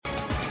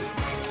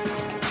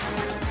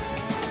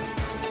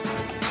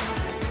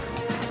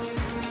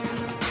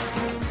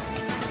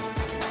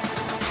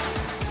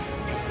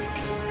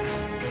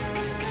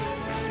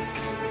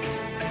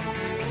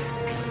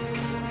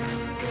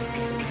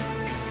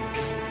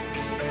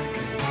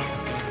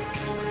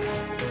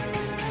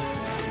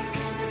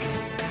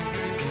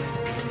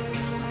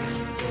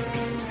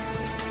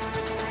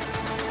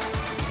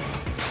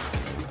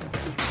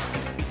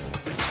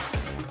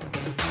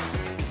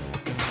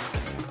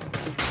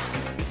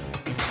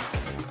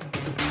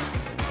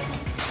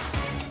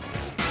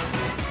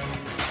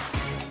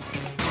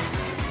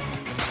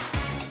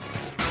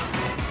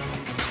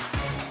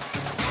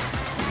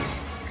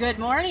Good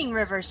morning,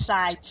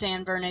 Riverside,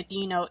 San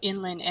Bernardino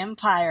Inland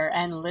Empire,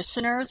 and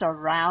listeners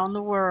around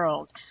the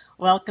world.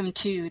 Welcome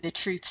to the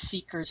Truth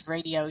Seekers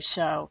Radio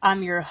Show.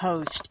 I'm your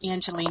host,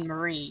 Angeline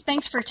Marie.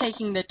 Thanks for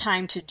taking the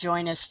time to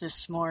join us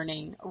this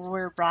morning.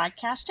 We're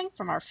broadcasting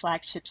from our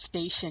flagship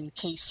station,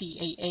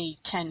 KCAA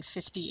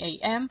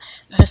 1050 AM,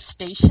 the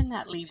station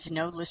that leaves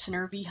no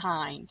listener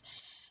behind.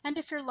 And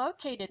if you're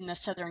located in the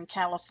Southern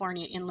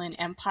California Inland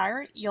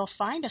Empire, you'll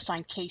find us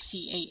on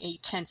KCAA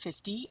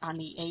 1050 on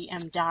the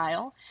AM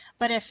dial.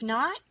 But if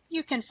not,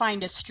 you can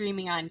find us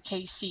streaming on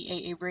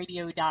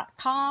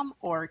kcaaradio.com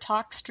or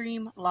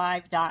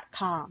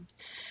talkstreamlive.com.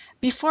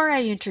 Before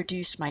I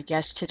introduce my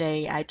guest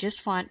today, I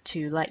just want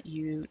to let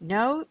you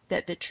know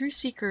that the Truth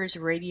Seekers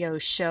Radio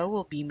Show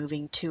will be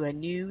moving to a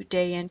new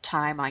day and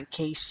time on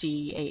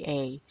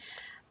KCAA.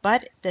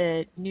 But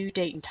the new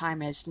date and time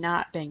has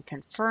not been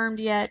confirmed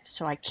yet,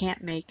 so I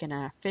can't make an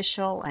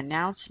official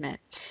announcement.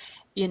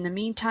 In the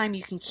meantime,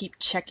 you can keep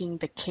checking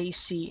the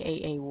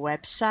KCAA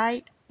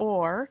website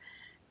or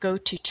go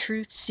to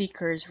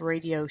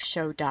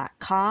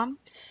truthseekersradioshow.com,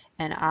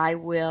 and I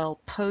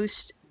will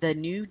post the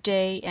new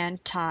day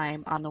and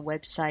time on the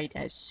website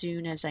as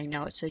soon as I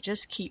know it. So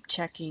just keep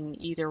checking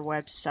either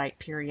website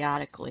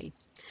periodically.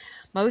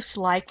 Most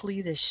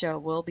likely the show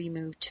will be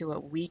moved to a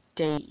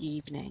weekday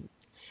evening.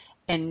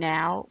 And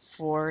now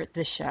for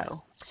the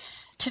show.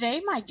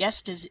 Today, my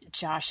guest is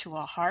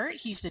Joshua Hart.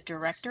 He's the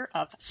director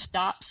of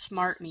Stop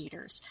Smart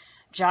Meters.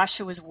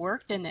 Joshua's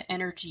worked in the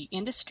energy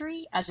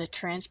industry as a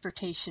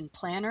transportation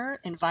planner,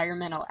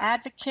 environmental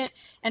advocate,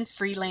 and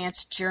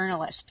freelance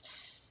journalist.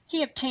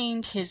 He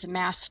obtained his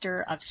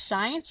Master of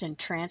Science in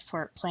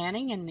Transport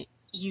Planning in the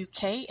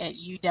UK at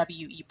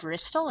UWE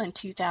Bristol in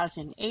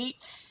 2008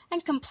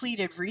 and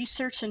completed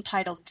research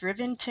entitled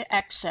Driven to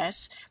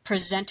Excess,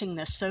 presenting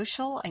the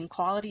social and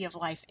quality of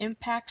life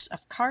impacts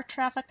of car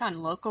traffic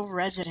on local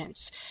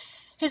residents.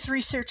 His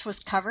research was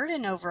covered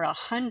in over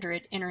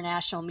 100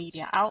 international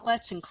media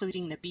outlets,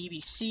 including the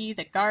BBC,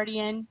 The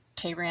Guardian,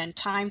 Tehran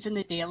Times, and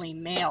the Daily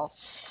Mail.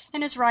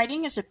 And his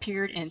writing has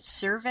appeared in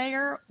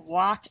Surveyor,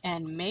 Walk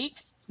and Make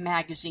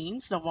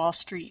magazines, The Wall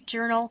Street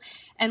Journal,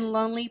 and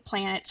Lonely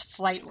Planet's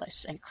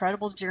Flightless,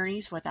 Incredible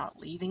Journeys Without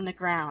Leaving the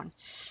Ground.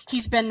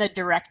 He's been the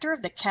director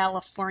of the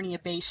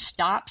California-based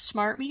Stop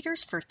Smart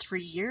Meters for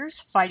 3 years,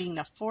 fighting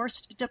the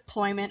forced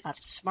deployment of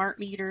smart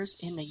meters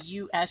in the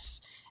U.S.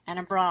 and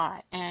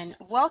abroad. And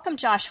welcome,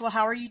 Joshua.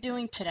 How are you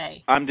doing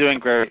today? I'm doing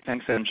great.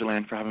 Thanks,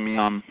 Angeline, for having me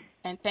on.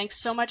 And thanks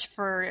so much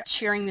for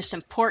sharing this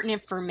important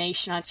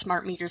information on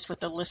smart meters with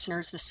the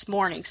listeners this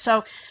morning.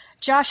 So,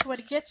 Joshua,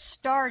 to get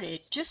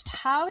started, just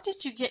how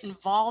did you get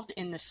involved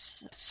in the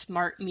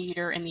smart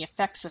meter and the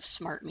effects of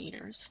smart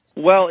meters?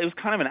 Well, it was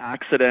kind of an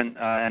accident,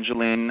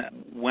 Angeline.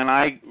 When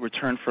I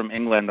returned from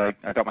England, I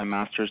got my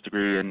master's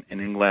degree in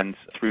England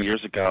 3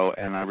 years ago,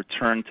 and I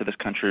returned to this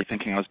country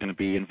thinking I was going to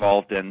be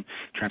involved in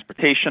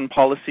transportation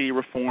policy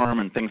reform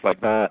and things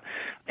like that.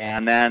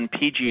 And then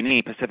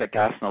PG&E, Pacific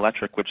Gas and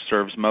Electric, which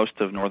serves most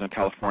of Northern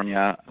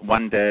California,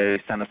 one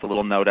day sent us a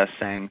little notice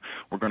saying,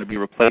 we're going to be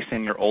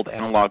replacing your old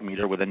analog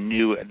meter with a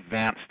new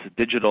advanced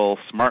digital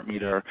smart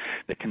meter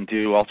that can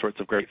do all sorts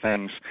of great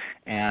things.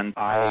 And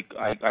I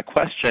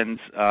questioned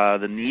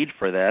the need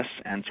for this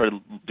and started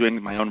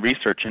doing my own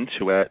research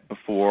into it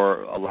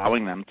before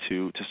allowing them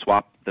to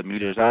swap the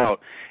meters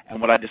out. And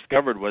what I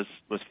discovered was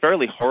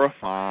fairly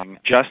horrifying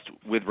just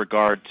with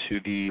regard to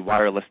the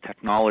wireless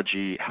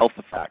technology health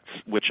effects,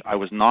 which I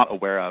was not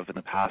aware of in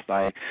the past.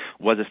 I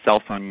was a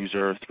cell phone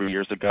user 3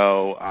 years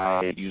ago.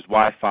 I used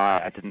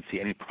Wi-Fi. I didn't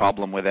see any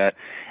problem with it.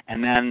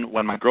 And then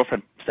when my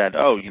girlfriend said,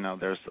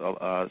 there's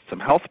some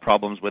health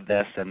problems with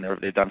this, and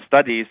they've done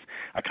studies,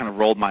 I kind of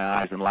rolled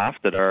my eyes and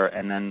laughed at her,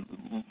 and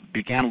then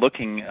began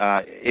looking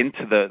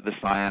into the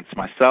science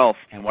myself.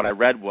 And what I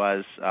read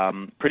was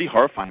pretty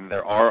horrifying.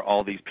 There are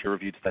all these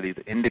peer-reviewed studies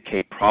that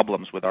indicate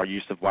problems with our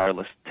use of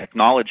wireless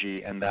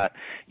technology, and that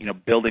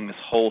building this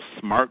whole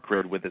smart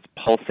grid with its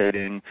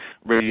pulsating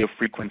radio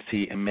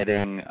frequency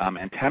emitting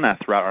antenna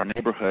throughout our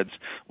neighborhoods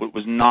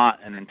was not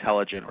an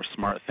intelligent or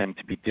smart thing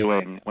to be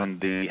doing when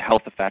the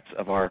health effects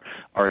of our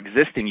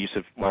existing use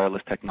of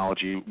wireless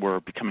technology were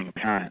becoming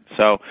apparent.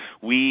 So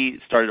we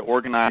started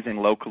organizing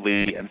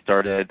locally and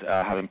started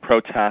having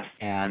protests,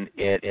 and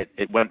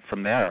it went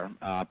from there,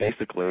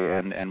 basically.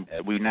 And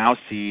we now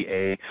see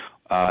a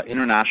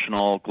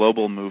international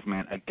global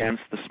movement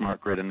against the smart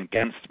grid and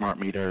against smart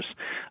meters,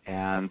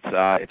 and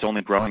it's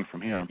only growing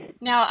from here.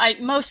 Now,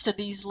 most of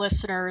these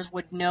listeners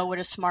would know what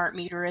a smart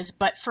meter is,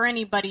 but for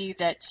anybody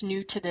that's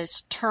new to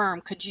this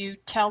term, could you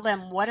tell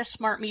them what a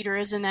smart meter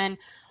is, and then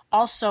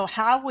also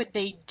how would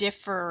they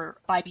differ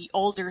by the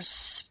older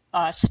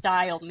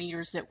style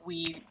meters that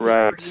we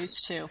were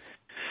used to?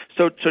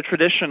 So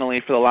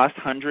traditionally, for the last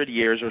 100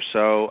 years or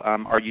so,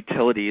 our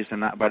utilities,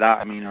 and by that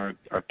I mean our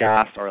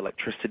gas, our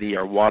electricity,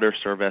 our water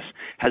service,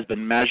 has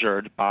been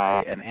measured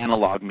by an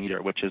analog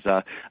meter, which is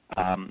a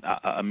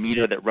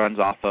meter that runs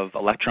off of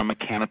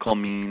electromechanical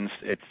means.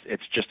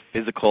 It's just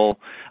physical,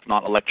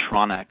 not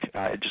electronic.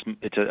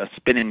 It's a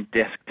spinning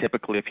disc.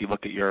 Typically, if you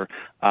look at your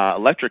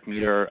electric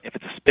meter, if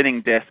it's a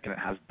spinning disc and it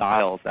has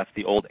dials, that's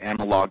the old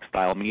analog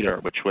style meter,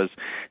 which was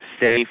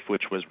safe,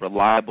 which was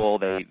reliable.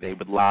 They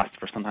would last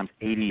for sometimes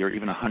 80 or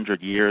even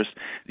 100 years,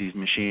 these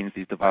machines,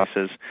 these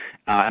devices.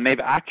 And they've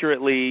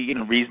accurately,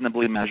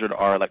 reasonably measured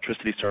our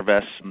electricity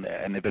service,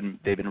 and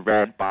they've been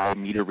read by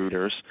meter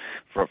readers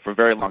for a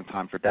very long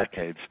time, for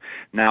decades.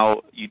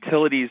 Now,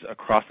 utilities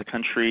across the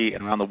country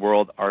and around the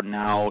world are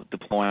now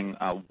deploying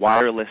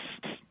wireless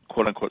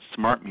quote-unquote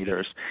smart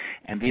meters,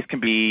 and these can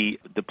be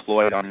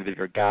deployed on either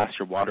your gas,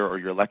 your water, or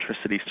your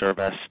electricity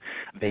service.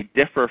 They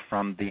differ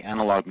from the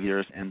analog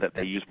meters in that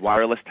they use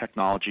wireless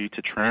technology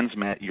to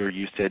transmit your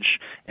usage,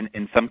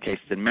 in some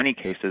cases, in many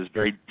cases,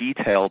 very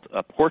detailed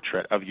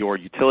portrait of your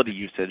utility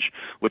usage,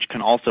 which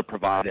can also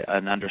provide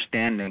an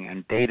understanding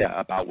and data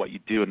about what you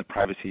do in the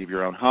privacy of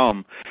your own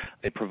home.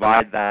 They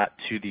provide that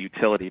to the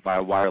utility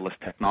via wireless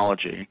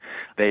technology.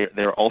 There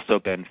have also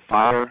been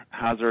fire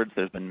hazards.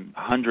 There's been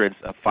hundreds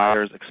of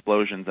fires,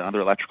 explosions, and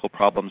other electrical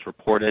problems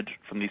reported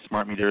from these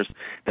smart meters.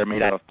 They're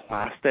made out of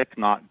plastic,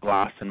 not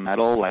glass and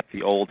metal like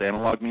the old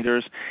analog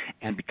meters.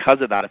 And because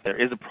of that, if there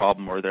is a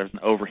problem or there's an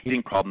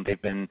overheating problem,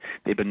 they've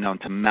been known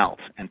to melt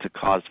and to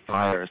cause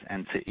fires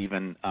and to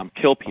even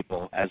kill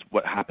people, as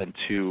what happened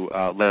to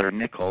Larry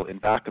Nickel in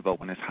Vacaville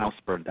when his house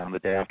burned down the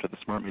day after the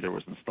smart meter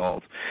was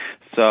installed.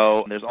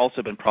 So there's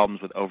also been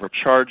problems with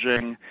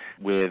overcharging,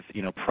 with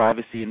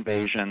privacy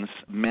invasions,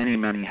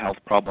 many health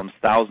problems,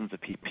 thousands of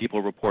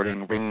people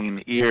reporting ringing in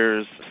the ears,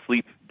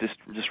 sleep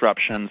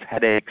disruptions,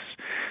 headaches,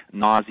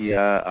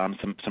 nausea,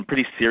 some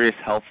pretty serious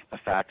health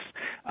effects,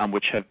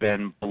 which have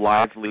been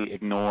blithely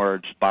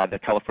ignored by the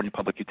California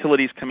Public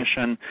Utilities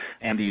Commission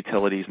and the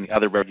utilities and the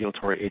other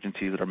regulatory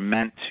agencies that are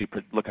meant to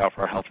look out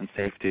for our health and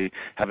safety,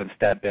 have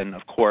instead been,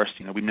 of course,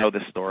 we know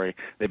this story,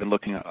 they've been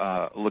looking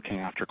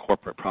after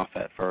corporate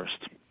profit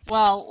first.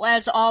 Well,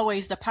 as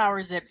always, the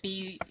powers that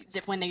be,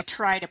 that when they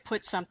try to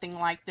put something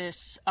like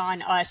this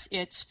on us,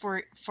 it's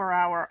for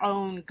our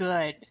own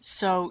good.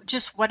 So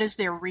just what is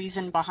their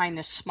reason behind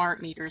the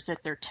smart meters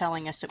that they're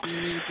telling us that we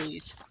need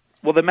these?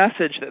 Well, the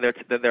message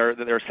that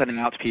they're sending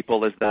out to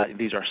people is that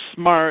these are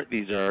smart,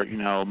 these are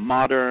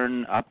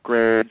modern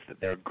upgrades, that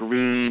they're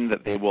green,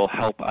 that they will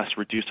help us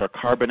reduce our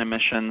carbon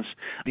emissions.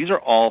 These are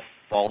all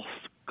false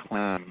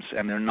claims,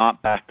 and they're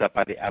not backed up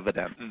by the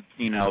evidence.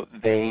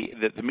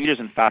 The meters,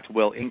 in fact,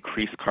 will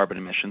increase carbon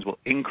emissions, will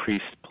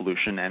increase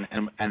pollution,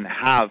 and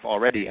have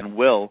already and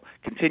will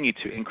continue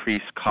to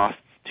increase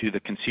costs to the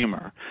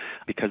consumer,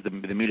 because the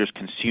meters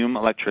consume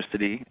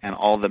electricity, and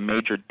all the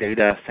major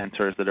data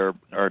centers that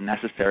are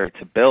necessary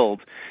to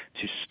build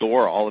to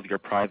store all of your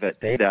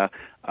private data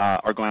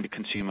are going to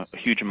consume a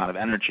huge amount of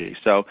energy.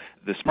 So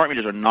the smart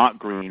meters are not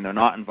green, they're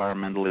not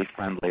environmentally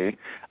friendly.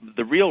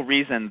 The real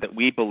reason that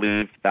we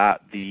believe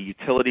that the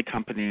utility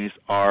companies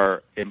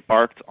are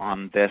embarked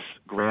on this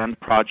grand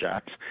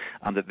project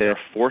that they're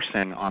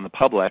forcing on the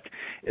public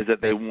is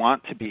that they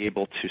want to be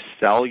able to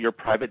sell your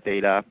private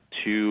data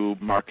to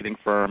marketing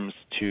firms,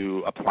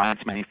 to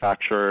appliance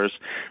manufacturers.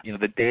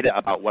 The data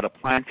about what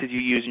appliances you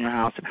use in your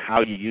house and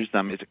how you use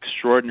them is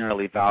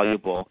extraordinarily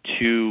valuable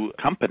to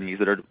companies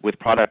that are with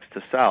products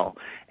to sell.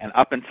 And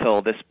up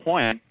until this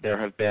point, there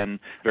have been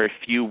very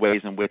few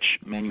ways in which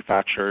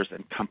manufacturers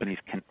and companies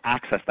can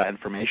access that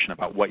information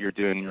about what you're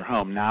doing in your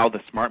home. Now the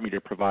smart meter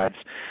provides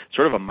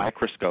sort of a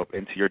microscope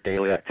into your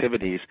daily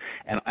activities,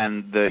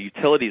 and the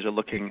utilities are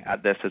looking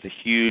at this as a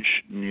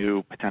huge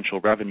new potential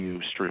revenue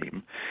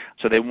stream.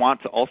 So they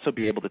want to also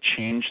be able to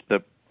change the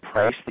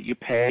price that you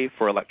pay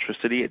for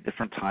electricity at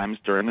different times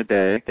during the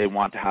day. They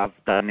want to have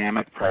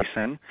dynamic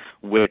pricing,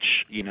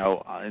 which,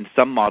 in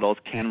some models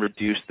can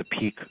reduce the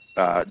peak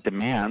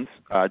demand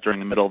during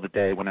the middle of the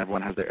day when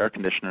everyone has their air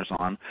conditioners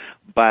on.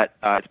 But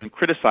it's been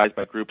criticized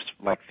by groups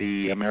like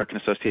the American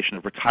Association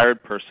of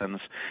Retired Persons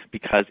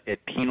because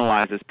it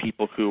penalizes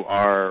people who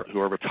are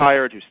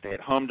retired, who stay at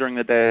home during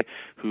the day,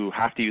 who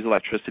have to use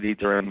electricity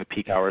during the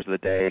peak hours of the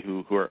day,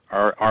 who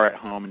are at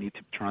home and need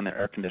to turn on their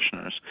air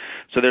conditioners.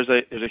 So there's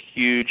a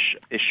huge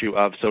issue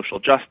of social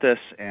justice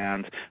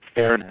and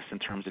fairness in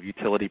terms of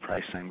utility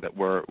pricing that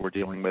we're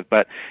dealing with.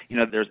 But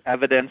there's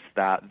evidence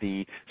that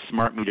the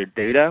smart meter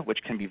data, which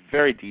can be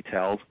very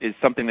detailed, is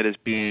something that is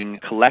being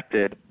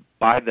collected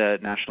by the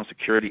National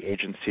Security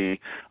Agency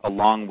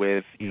along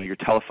with your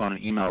telephone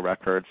and email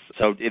records.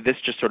 So this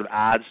just sort of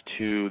adds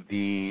to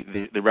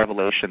the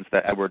revelations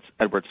that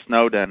Edward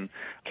Snowden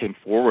came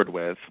forward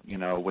with,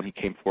 when he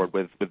came forward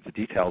with the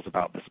details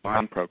about the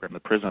spying program, the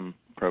PRISM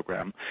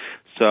program.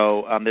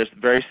 So there's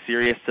very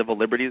serious civil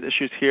liberties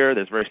issues here.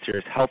 There's very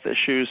serious health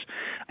issues.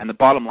 And the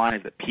bottom line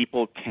is that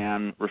people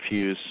can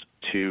refuse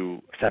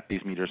to accept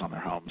these meters on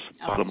their homes.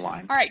 Bottom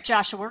line. All right,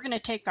 Joshua, we're going to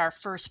take our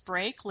first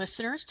break.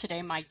 Listeners,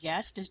 today my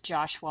guest is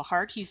Joshua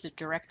Hart. He's the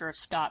director of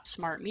Stop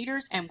Smart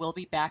Meters, and we'll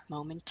be back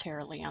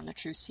momentarily on the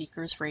Truth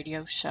Seekers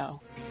Radio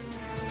Show.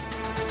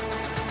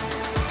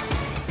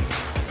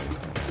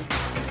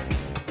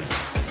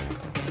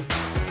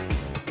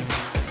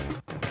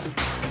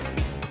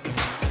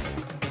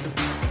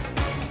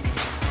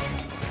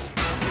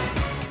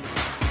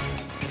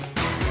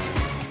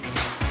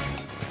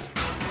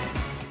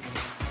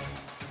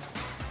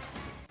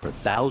 For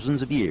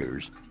thousands of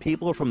years,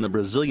 people from the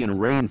Brazilian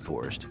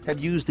rainforest have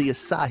used the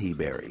acai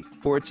berry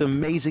for its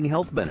amazing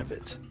health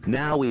benefits.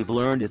 Now we've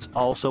learned it's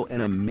also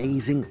an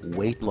amazing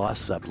weight loss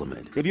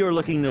supplement. If you're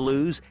looking to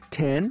lose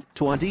 10,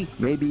 20,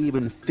 maybe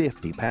even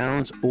 50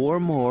 pounds or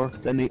more,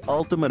 then the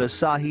Ultimate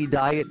Acai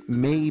Diet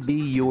may be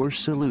your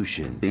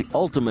solution. The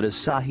Ultimate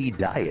Acai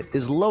Diet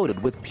is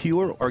loaded with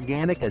pure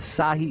organic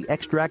acai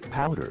extract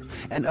powder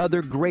and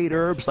other great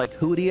herbs like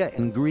hoodia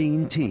and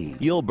green tea.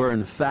 You'll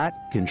burn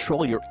fat,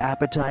 control your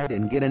appetite,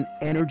 and get an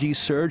energy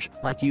surge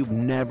like you've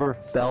never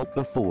felt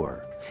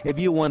before. If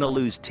you want to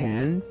lose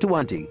 10,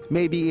 20,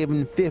 maybe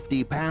even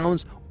 50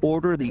 pounds,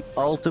 order the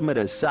Ultimate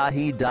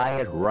Acai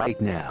Diet right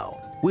now.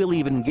 We'll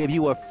even give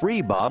you a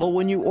free bottle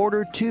when you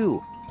order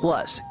 2,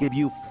 plus give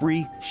you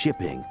free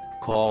shipping.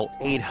 Call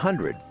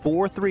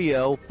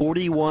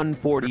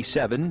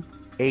 800-430-4147,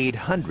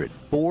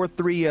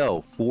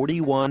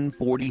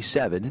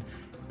 800-430-4147,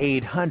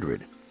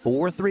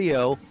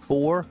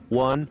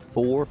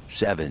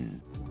 800-430-4147.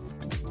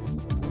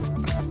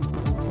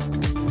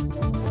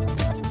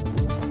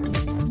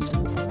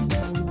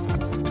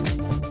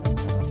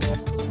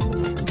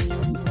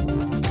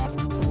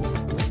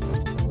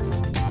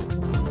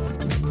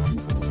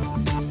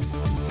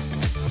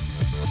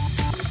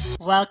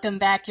 Welcome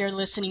back. You're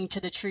listening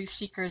to the Truth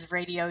Seekers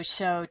Radio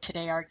Show.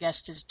 Today our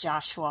guest is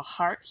Joshua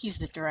Hart. He's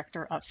the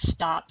director of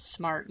Stop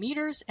Smart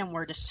Meters, and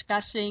we're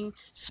discussing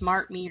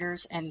smart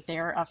meters and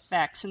their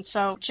effects. And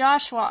so,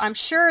 Joshua, I'm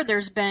sure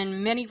there's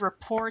been many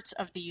reports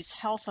of these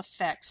health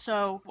effects.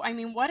 So, I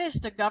mean, what is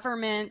the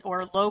government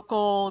or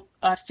local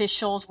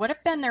officials, what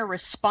have been their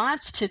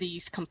response to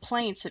these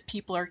complaints that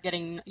people are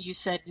getting? You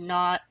said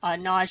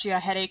nausea,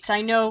 headaches.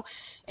 I know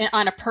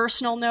on a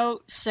personal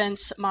note,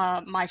 since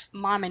my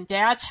mom and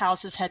dad's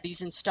houses had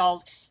these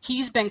installed,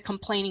 he's been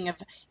complaining of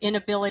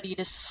inability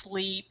to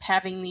sleep,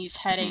 having these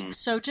headaches.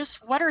 So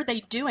just what are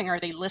they doing? Are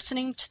they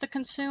listening to the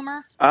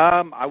consumer?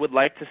 I would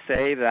like to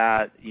say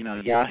that,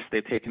 yes,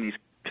 they've taken these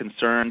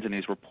concerns and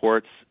these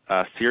reports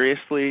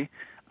seriously.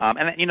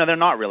 And, they're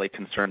not really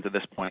concerned at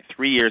this point.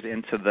 3 years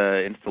into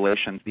the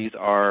installations, these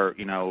are,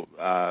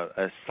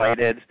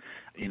 cited,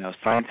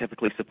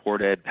 scientifically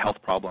supported health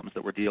problems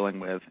that we're dealing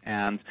with.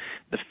 And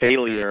the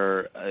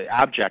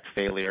abject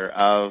failure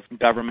of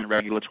government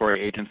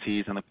regulatory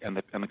agencies and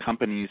the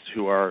companies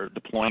who are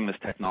deploying this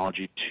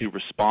technology to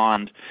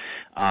respond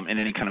in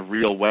any kind of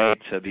real way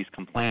to these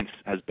complaints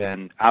has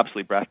been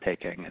absolutely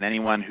breathtaking. And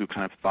anyone who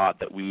kind of thought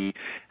that we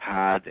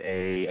had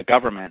a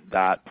government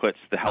that puts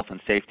the health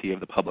and safety of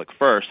the public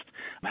first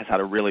has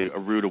had a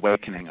rude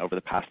awakening over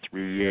the past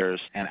 3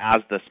 years. And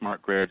as the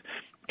smart grid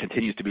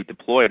continues to be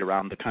deployed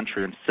around the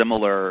country and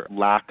similar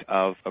lack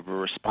of a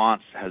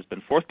response has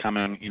been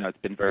forthcoming, it's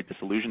been very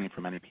disillusioning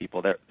for many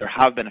people. There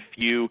have been a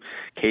few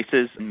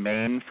cases in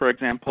Maine, for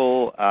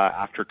example,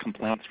 after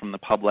complaints from the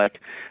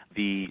public.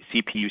 The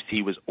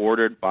CPUC was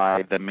ordered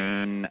by the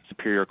Maine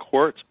Superior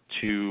Court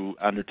to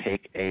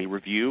undertake a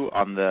review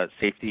on the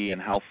safety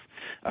and health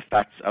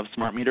effects of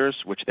smart meters,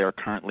 which they are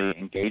currently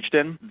engaged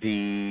in.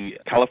 The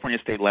California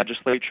State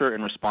Legislature,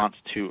 in response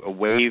to a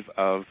wave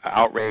of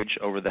outrage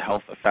over the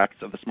health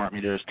effects of the smart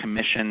meters,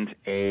 commissioned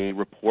a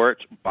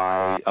report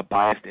by a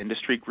biased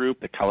industry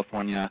group, the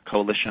California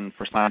Coalition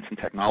for Science and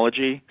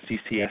Technology,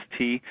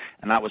 CCST,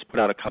 and that was put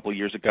out a couple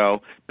years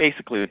ago.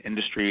 Basically an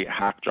industry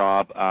hack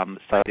job,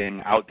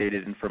 citing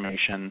outdated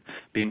information,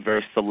 being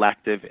very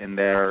selective in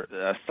their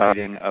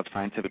citing of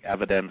scientific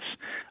evidence.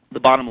 The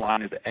bottom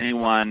line is that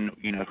anyone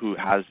who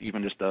has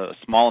even just a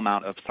small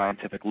amount of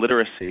scientific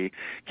literacy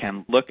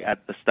can look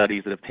at the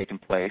studies that have taken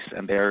place,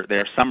 and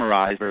they're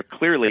summarized very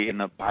clearly in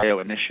the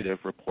BioInitiative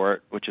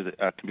report, which is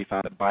can be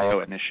found at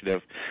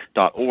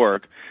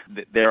bioinitiative.org.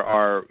 There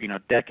are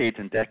decades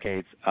and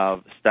decades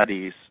of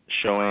studies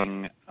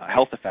showing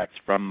health effects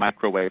from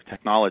microwave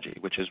technology,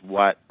 which is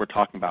what we're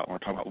talking about when we're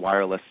talking about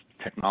wireless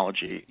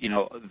technology.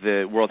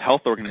 The World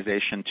Health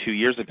Organization 2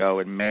 years ago,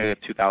 in May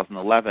of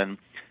 2011,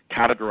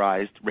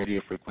 categorized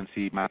radio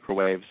frequency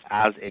microwaves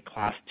as a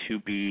Class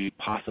 2B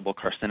possible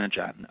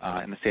carcinogen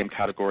in the same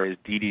category as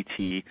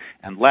DDT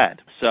and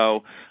lead.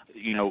 So,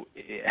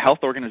 health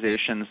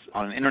organizations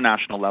on an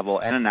international level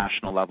and a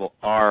national level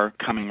are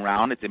coming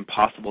around. It's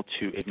impossible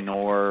to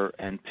ignore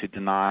and to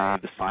deny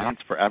the science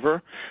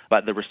forever,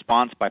 but the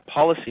response by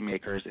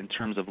policymakers in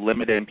terms of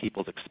limiting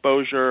people's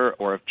exposure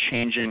or of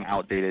changing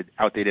outdated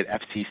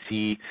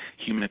FCC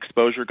human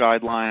exposure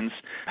guidelines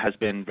has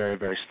been very,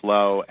 very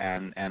slow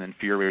and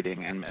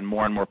infuriating. And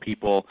more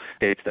people,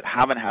 states that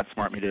haven't had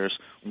smart meters,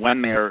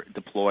 when they're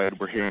deployed,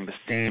 we're hearing the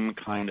same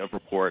kind of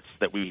reports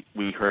that we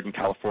heard in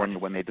California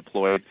when they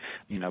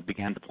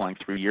began deploying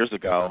 3 years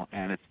ago.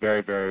 And it's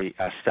very, very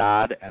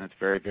sad, and it's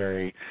very,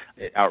 very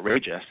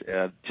outrageous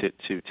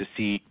to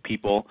see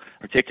people,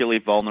 particularly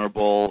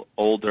vulnerable,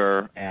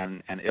 older,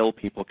 and ill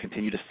people,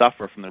 continue to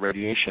suffer from the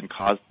radiation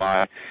caused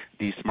by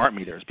these smart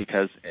meters,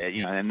 because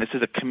and this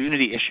is a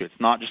community issue. It's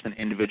not just an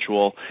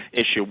individual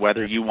issue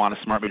whether you want a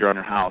smart meter on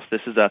your house.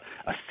 This is a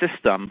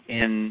system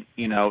in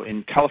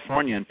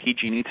California, in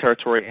PG&E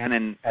territory, and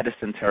in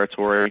Edison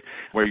territory,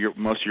 where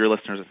most of your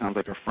listeners, it sounds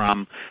like, are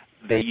from.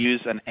 They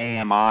use an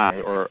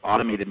AMI, or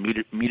automated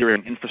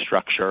metering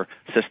infrastructure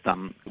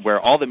system, where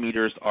all the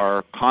meters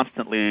are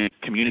constantly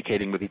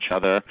communicating with each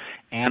other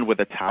and with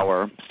a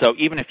tower. So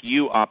even if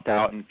you opt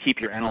out and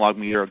keep your analog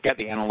meter or get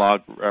the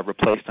analog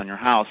replaced on your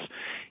house,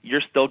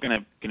 you're still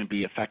going to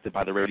be affected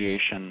by the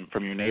radiation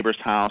from your neighbor's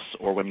house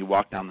or when you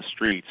walk down the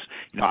streets.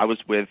 I was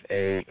with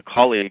a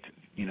colleague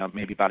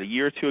maybe about a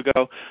year or two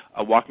ago,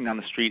 walking down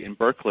the street in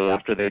Berkeley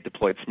after they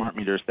deployed smart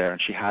meters there,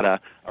 and she had a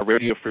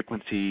radio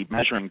frequency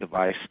measuring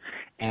device.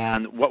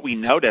 And what we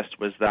noticed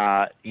was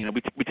that,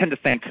 we tend to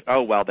think,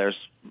 oh, well, there's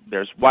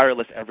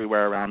wireless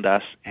everywhere around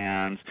us,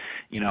 and,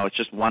 it's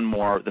just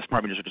the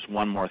smart meters are just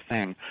one more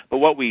thing. But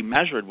what we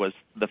measured was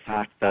the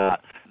fact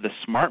that the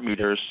smart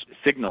meters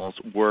signals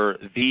were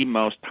the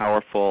most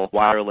powerful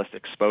wireless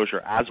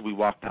exposure as we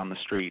walked down the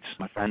streets,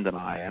 my friend and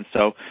I. And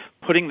so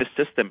putting the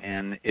system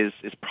in is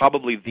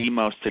probably the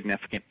most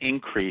significant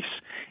increase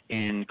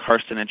in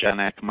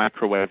carcinogenic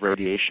microwave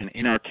radiation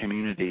in our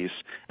communities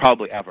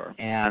probably ever.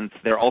 And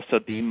they're also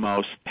the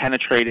most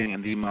penetrating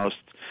and the most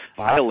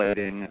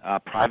violating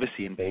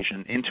privacy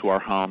invasion into our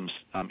homes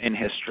in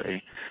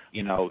history.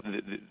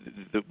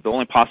 The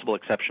only possible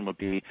exception would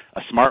be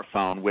a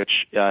smartphone, which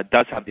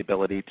does have the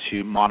ability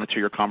to monitor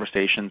your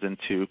conversations and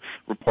to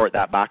report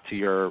that back to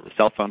your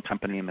cell phone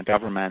company and the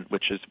government,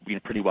 which is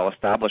pretty well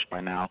established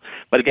by now.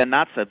 But again,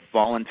 that's a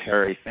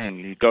voluntary thing.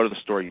 You go to the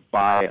store, you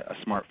buy a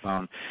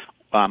smartphone,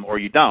 or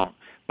you don't.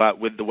 But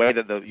with the way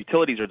that the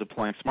utilities are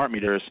deploying smart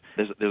meters,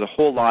 there's a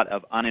whole lot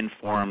of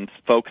uninformed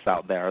folks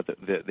out there that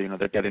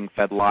they're getting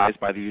fed lies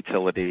by the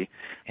utility.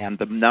 And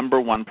the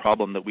number one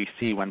problem that we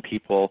see when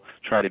people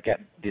try to get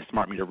the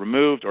smart meter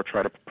removed or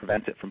try to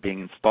prevent it from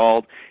being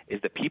installed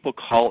is that people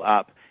call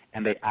up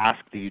and they ask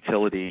the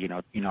utility,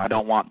 I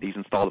don't want these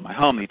installed in my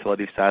home. The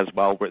utility says,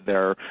 well,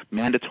 they're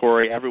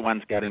mandatory.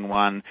 Everyone's getting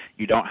one.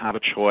 You don't have a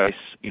choice.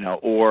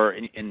 Or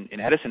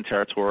in Edison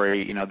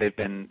territory, they've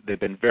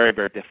been very,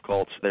 very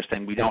difficult. They're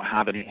saying we don't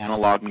have any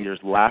analog meters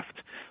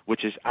left,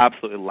 which is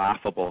absolutely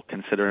laughable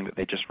considering that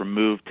they just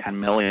removed 10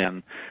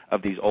 million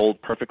of these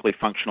old, perfectly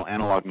functional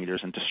analog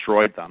meters and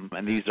destroyed them.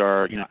 And these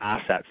are,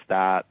 assets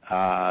that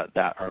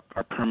are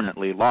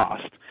permanently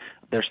lost.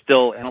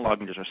 Analog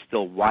meters are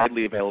still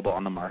widely available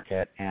on the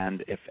market,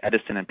 and if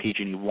Edison and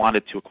PG&E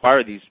wanted to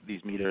acquire these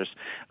meters,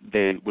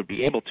 they would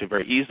be able to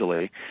very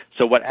easily.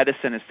 So what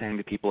Edison is saying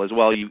to people is,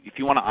 well, if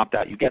you want to opt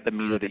out, you get the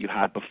meter that you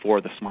had before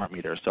the smart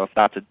meter. So if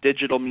that's a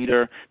digital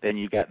meter, then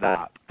you get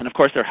that. And of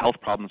course, there are health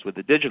problems with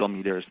the digital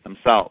meters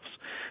themselves.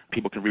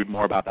 People can read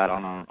more about that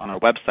on our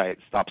website,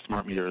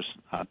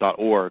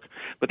 stopsmartmeters.org.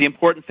 But the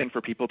important thing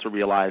for people to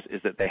realize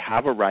is that they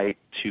have a right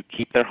to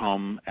keep their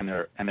home and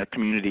their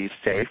communities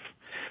safe.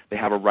 They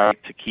have a right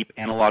to keep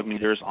analog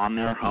meters on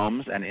their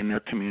homes and in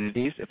their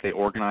communities if they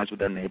organize with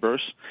their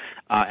neighbors,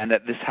 and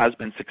that this has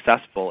been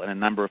successful in a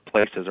number of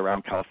places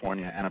around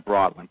California and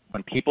abroad.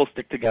 When people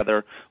stick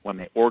together, when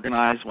they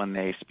organize, when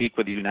they speak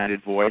with a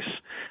united voice,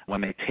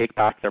 when they take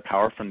back their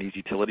power from these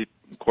utility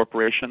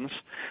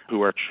corporations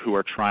who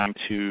are trying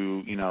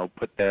to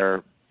put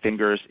their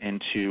fingers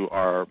into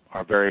our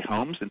very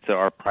homes, into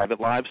our private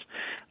lives,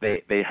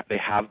 they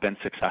have been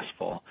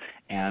successful.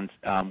 And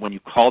when you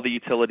call the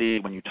utility,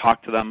 when you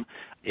talk to them,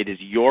 it is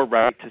your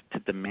right to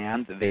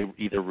demand that they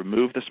either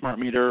remove the smart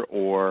meter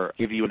or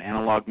give you an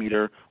analog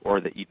meter, or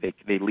that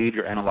they leave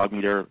your analog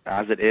meter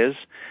as it is,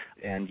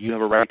 and you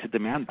have a right to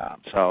demand that.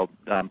 So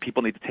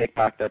people need to take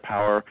back their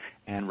power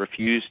and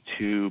refuse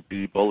to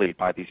be bullied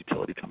by these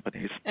utility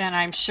companies. And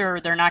I'm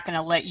sure they're not going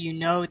to let you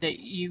know that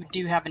you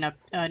do have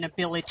an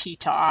ability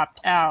to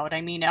opt out. I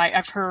mean,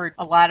 I've heard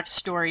a lot of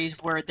stories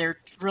where they're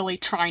really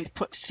trying to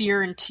put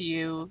fear into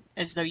you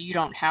as though you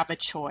don't have a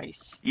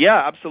choice.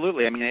 Yeah,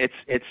 absolutely. I mean,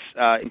 it's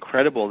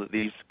incredible that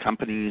these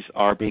companies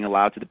are being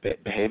allowed to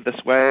behave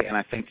this way. And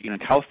I think, in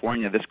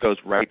California, this goes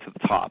right to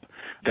the top.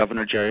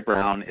 Governor Jerry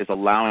Brown is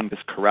allowing this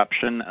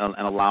corruption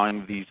and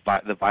allowing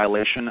the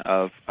violation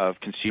of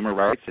consumer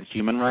rights and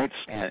human rights,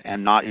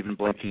 and not even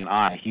blinking an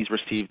eye. He's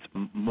received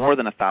more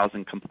than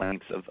 1,000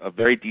 complaints of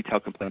very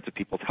detailed complaints of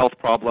people's health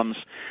problems.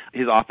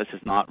 His office has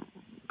not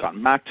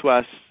gotten back to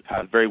us,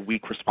 had a very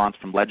weak response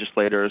from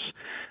legislators.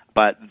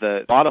 But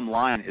the bottom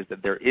line is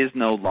that there is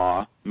no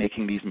law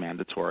making these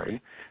mandatory,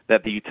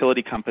 that the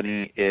utility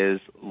company is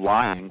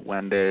lying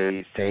when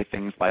they say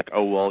things like,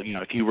 oh, well,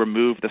 if you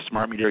remove the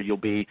smart meter, you'll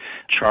be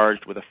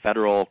charged with a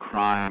federal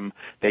crime.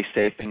 They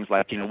say things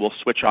like, we'll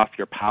switch off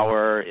your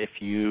power if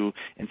you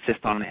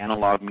insist on an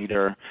analog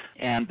meter.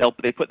 And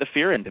they put the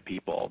fear into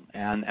people.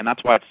 And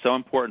that's why it's so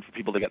important for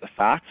people to get the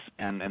facts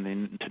and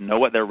then to know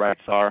what their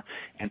rights are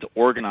and to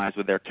organize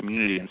with their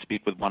community and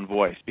speak with one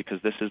voice,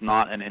 because this is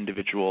not an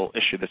individual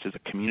issue. This is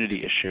a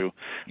community issue.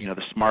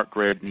 The smart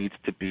grid needs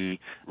to be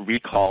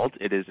recalled.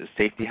 It is a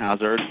safety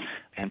hazard,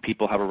 and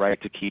people have a right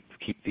to keep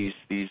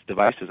these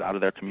devices out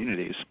of their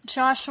communities.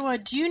 Joshua,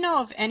 do you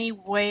know of any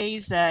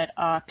ways that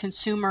a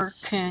consumer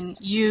can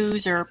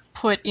use or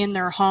put in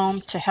their home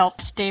to help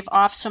stave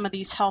off some of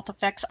these health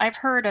effects? I've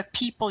heard of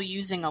people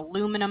using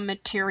aluminum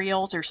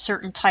materials or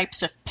certain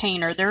types of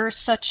paint. Are there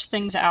such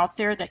things out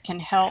there that can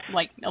help,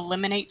 like,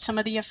 eliminate some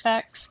of the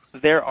effects?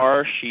 There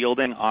are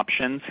shielding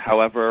options.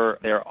 However,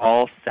 they're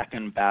all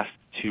second best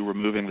to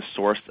removing the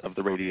source of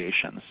the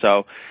radiation.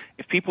 So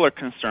if people are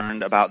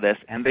concerned about this,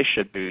 and they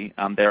should be,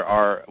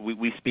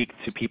 we speak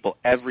to people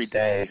every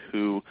day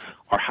who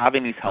are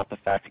having these health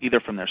effects either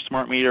from their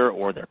smart meter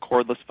or their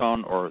cordless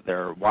phone or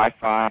their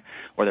Wi-Fi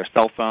or their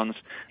cell phones,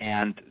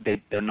 and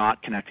they're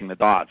not connecting the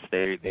dots.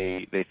 They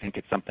think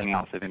it's something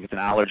else. They think it's an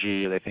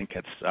allergy. Or they think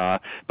it's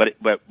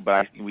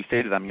we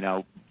say to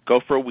them, go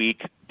for a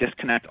week,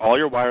 disconnect all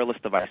your wireless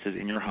devices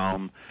in your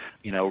home,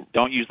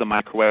 don't use the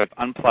microwave,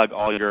 unplug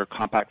all your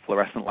compact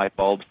fluorescent light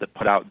bulbs that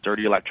put out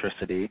dirty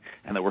electricity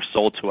and that were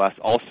sold to us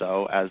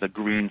also as a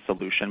green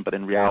solution, but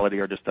in reality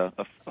are just a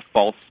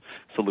false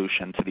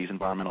solution to these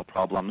environmental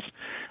problems.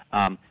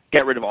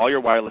 Get rid of all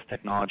your wireless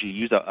technology.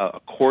 Use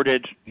a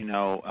corded,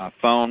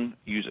 phone.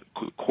 Use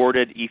a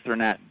corded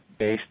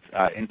Ethernet-based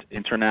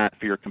internet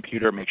for your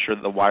computer. Make sure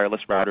that the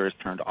wireless router is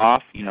turned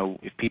off.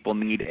 If people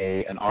need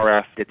an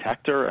RF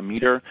detector, a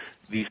meter,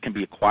 these can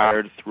be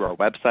acquired through our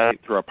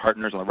website, through our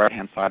partners. On the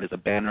right-hand side is a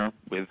banner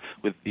with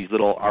these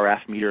little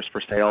RF meters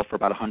for sale for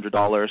about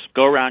 $100.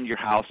 Go around your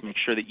house, make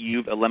sure that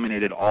you've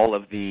eliminated all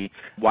of the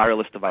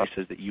wireless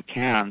devices that you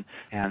can,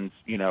 and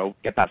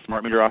get that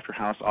smart meter off your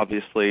house,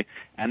 obviously,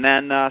 and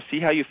then see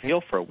how you feel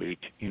for a week.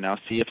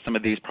 See if some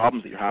of these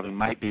problems that you're having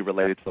might be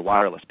related to the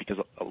wireless, because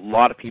a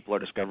lot of people are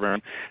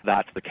discovering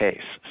that's the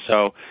case.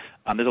 So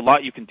there's a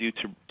lot you can do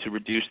to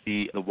reduce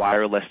the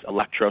wireless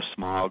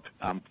electrosmog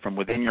from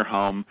within your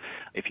home.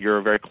 If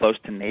you're very close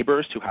to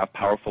neighbors who have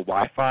powerful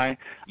Wi-Fi,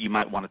 you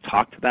might want to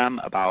talk to them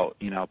about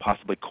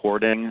possibly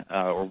cording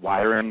or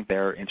wiring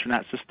their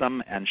internet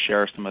system and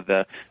share some of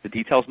the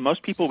details.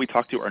 Most people we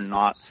talk to are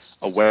not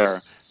aware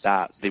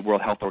that the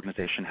World Health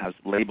Organization has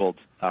labeled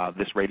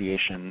this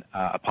radiation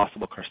a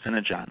possible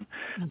carcinogen.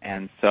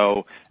 And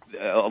so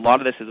a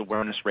lot of this is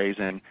awareness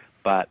raising.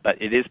 But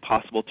it is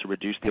possible to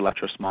reduce the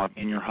electrosmog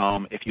in your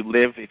home. If you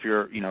live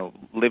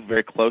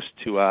very close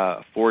to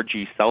a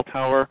 4G cell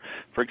tower,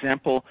 for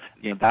example,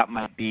 that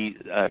might be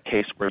a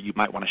case where you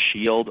might want to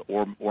shield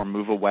or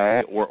move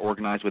away or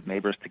organize with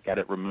neighbors to get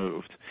it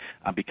removed,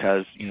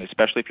 because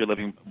especially if you're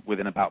living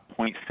within about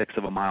 0.6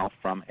 of a mile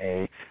from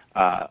a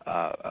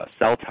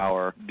cell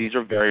tower, these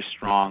are very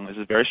strong. This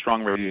is very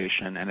strong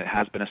radiation, and it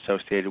has been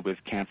associated with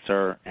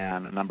cancer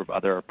and a number of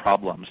other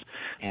problems.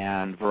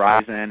 And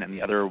Verizon and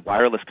the other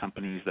wireless companies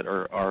that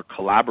are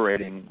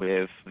collaborating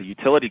with the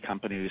utility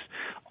companies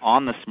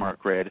on the smart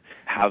grid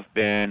have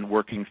been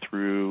working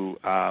through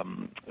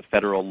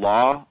federal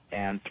law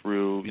and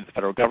through the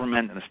federal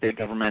government and the state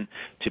government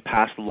to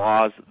pass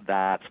laws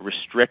that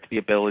restrict the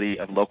ability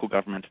of local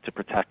governments to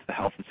protect the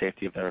health and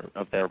safety of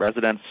their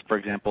residents. For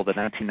example, the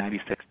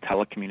 1996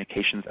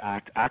 Telecommunications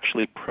Act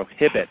actually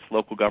prohibits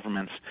local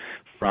governments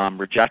from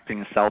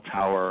rejecting a cell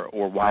tower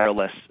or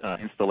wireless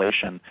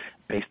installation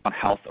based on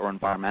health or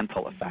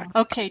environmental effects.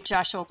 Okay,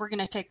 Joshua, we're going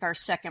to take our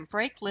second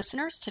break.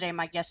 Listeners, today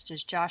my guest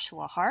is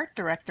Joshua Hart,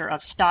 Director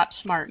of Stop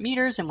Smart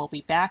Meters, and we'll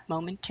be back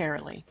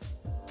momentarily.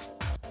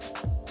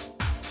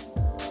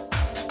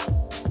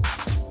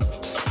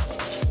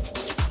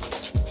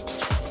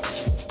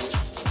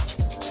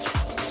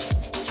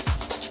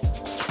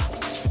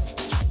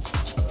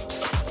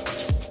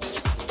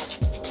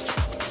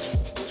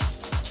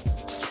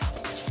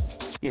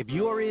 If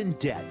you're in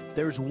debt,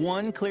 there's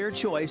one clear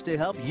choice to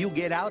help you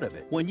get out of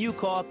it. When you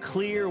call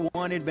Clear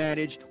One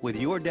Advantage with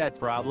your debt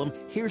problem,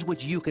 here's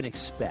what you can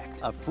expect.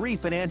 A free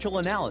financial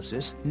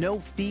analysis, no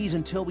fees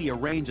until we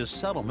arrange a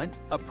settlement,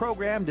 a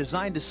program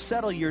designed to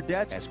settle your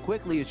debts as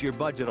quickly as your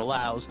budget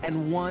allows,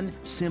 and one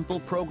simple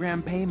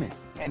program payment.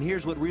 And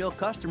here's what real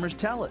customers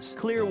tell us.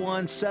 Clear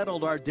One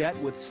settled our debt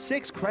with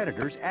 6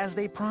 creditors as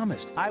they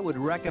promised. I would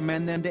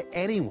recommend them to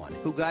anyone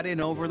who got in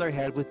over their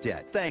head with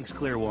debt. Thanks,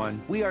 Clear One.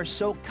 We are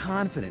so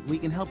confident we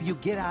can help you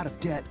get out of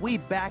debt. We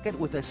back it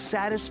with a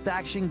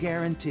satisfaction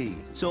guarantee.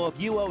 So if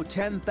you owe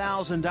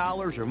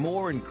 $10,000 or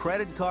more in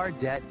credit card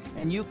debt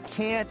and you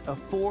can't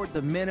afford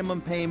the minimum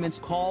payments,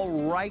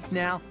 call right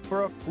now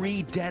for a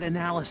free debt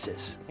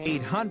analysis.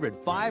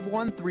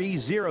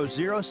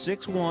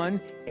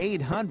 800-513-0061,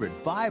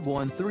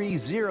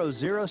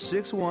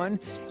 800-513-0061,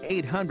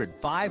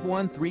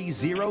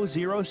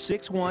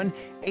 800-513-0061,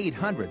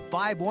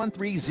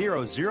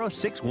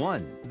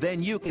 800-513-0061.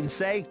 Then you can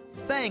say,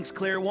 thanks,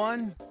 Clear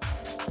One.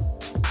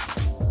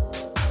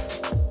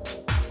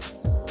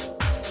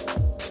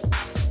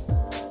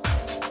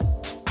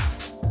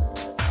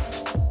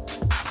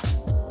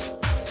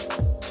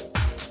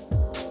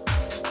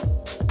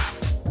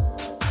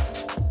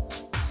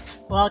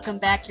 Welcome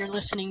back. You're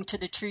listening to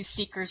the Truth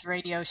Seekers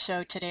radio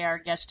show. Today our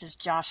guest is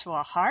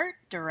Joshua Hart,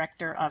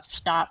 Director of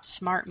Stop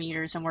Smart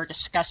Meters, and we're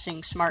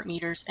discussing smart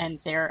meters and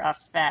their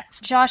effects.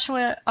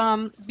 Joshua,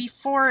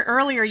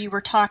 earlier you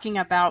were talking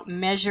about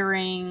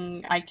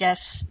measuring, I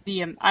guess,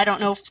 I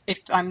don't know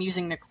if I'm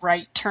using the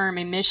right term,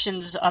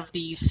 emissions of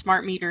these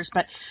smart meters,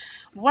 but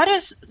what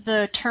is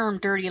the term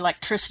dirty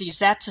electricity? Is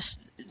that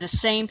the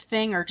same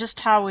thing, or just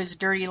how is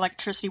dirty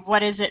electricity?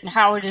 What is it, and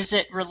how does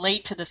it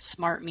relate to the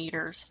smart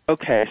meters?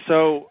 Okay,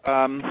 so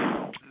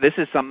this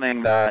is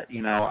something that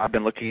I've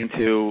been looking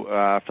into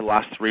for the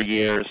last 3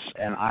 years,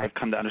 and I've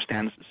come to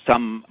understand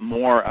some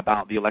more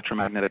about the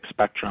electromagnetic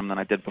spectrum than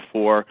I did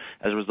before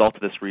as a result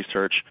of this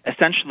research.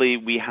 Essentially,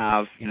 we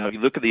have, if you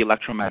look at the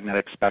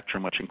electromagnetic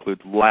spectrum, which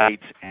includes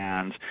light,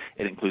 and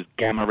it includes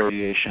gamma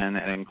radiation,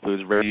 and it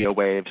includes radio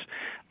waves.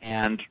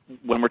 And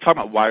when we're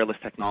talking about wireless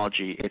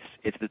technology, it's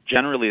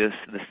generally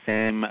the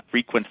same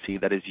frequency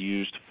that is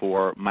used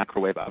for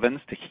microwave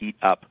ovens to heat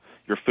up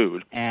your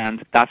food,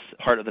 and that's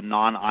part of the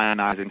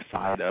non-ionizing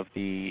side of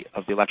the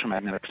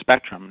electromagnetic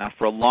spectrum. Now,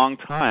 for a long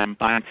time,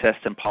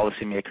 scientists and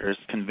policymakers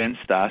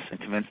convinced us and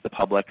convinced the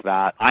public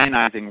that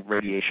ionizing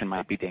radiation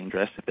might be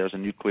dangerous. If there's a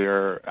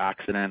nuclear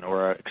accident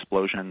or an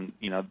explosion,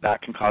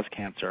 that can cause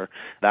cancer,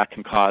 that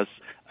can cause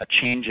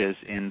changes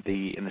in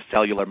the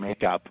cellular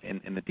makeup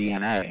in the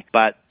DNA.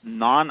 But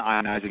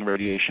non-ionizing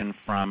radiation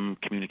from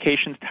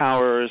communications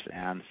towers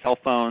and cell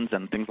phones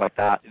and things like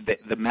that,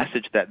 the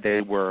message that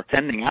they were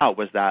sending out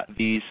was that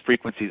these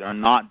frequencies are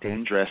not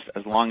dangerous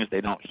as long as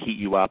they don't heat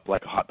you up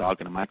like a hot dog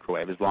in a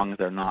microwave, as long as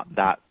they're not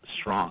that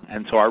strong.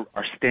 And so our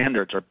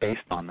standards are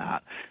based on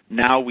that.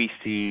 Now we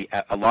see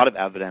a lot of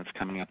evidence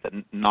coming up that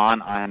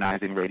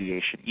non-ionizing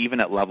radiation, even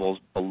at levels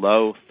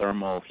below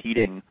thermal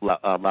heating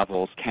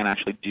levels, can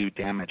actually do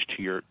damage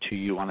to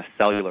you on a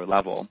cellular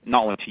level,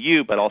 not only to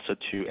you, but also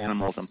to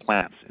animals and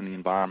plants in the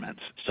environment.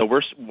 So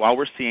while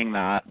we're seeing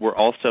that, we're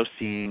also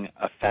seeing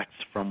effects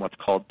from what's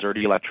called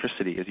dirty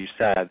electricity, as you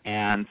said.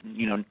 And,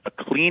 a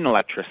clean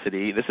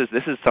electricity, this is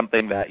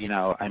something that,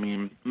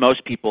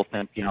 most people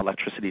think,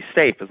 electricity is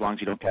safe as long as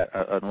you don't get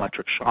an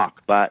electric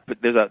shock. But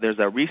there's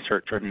a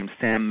researcher named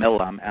Sam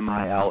Milham,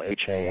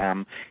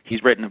 Milham.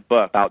 He's written a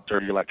book about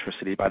dirty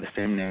electricity by the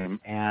same name.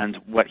 And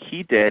what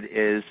he did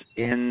is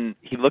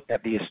he looked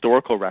at the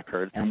historical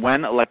record, and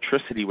when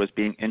electricity was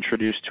being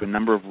introduced to a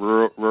number of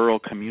rural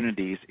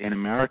communities in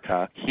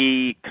America,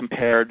 he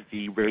compared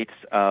the rates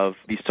of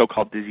these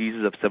so-called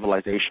diseases of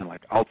civilization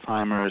like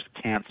Alzheimer's,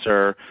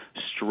 cancer,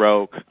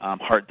 stroke,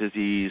 heart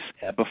disease,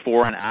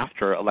 before and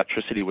after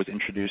electricity was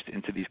introduced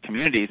into these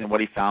communities. And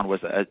what he found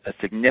was a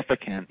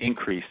significant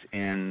increase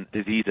in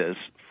diseases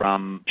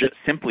from just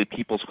simply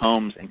people's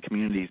homes and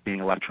communities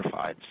being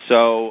electrified.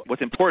 So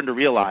what's important to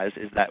realize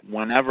is that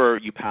whenever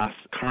you pass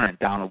current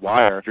down a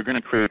wire, you're going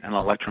to create an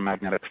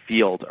electromagnetic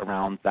field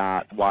around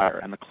that wire.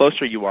 And the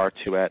closer you are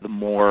to it, the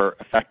more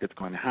effect it's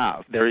going to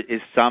have. There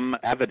is some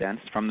evidence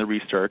from the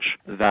research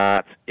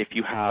that if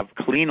you have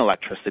clean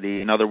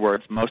electricity, in other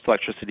words, most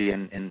electricity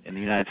in the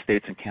United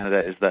States and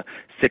Canada is the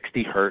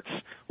 60 hertz,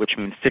 which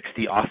means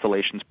 60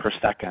 oscillations per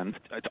second.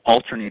 It's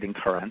alternating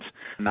current,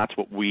 and that's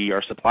what we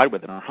are supplied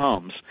with in our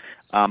homes.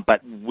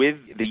 But with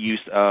the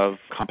use of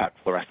compact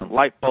fluorescent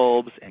light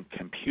bulbs and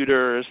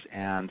computers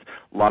and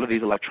a lot of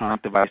these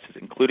electronic devices,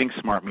 including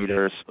smart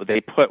meters,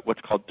 they put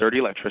what's called dirty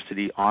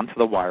electricity onto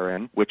the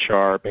wiring, which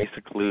are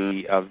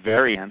basically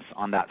variants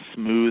on that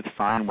smooth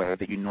sine wave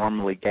that you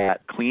normally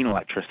get clean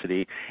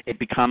electricity. It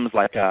becomes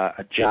like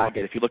a jagged,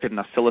 if you look at an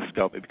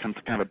oscilloscope, it becomes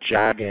kind of a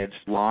jagged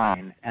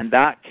line. And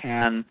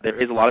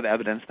there is a lot of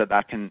evidence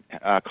that can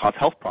cause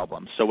health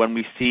problems. So when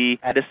we see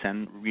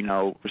Edison,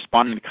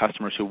 responding to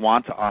customers who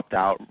want to opt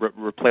out,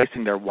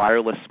 replacing their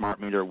wireless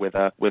smart meter with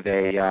what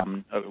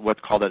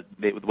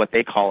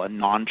they call a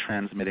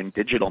non-transmitting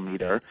digital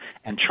meter,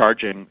 and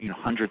charging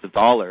hundreds of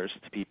dollars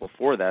to people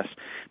for this,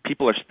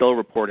 people are still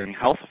reporting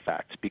health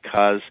effects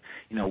because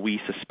we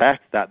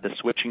suspect that the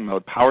switching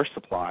mode power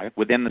supply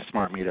within the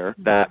smart meter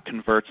that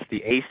converts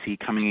the AC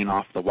coming in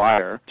off the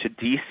wire to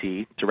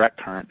DC, direct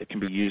current, that can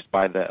be used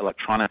by the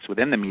electronics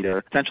within the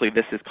meter, essentially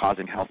this is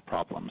causing health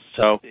problems.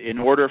 So in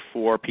order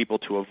for people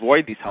to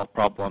avoid these health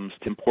problems,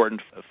 it's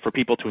important for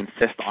people to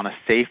insist on a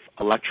safe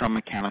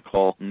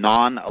electromechanical,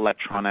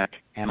 non-electronic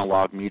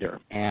analog meter.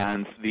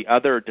 And the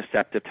other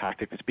deceptive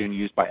tactic that's being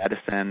used by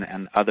Edison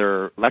and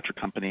other electric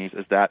companies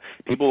is that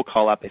people will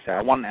call up, they say,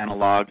 I want an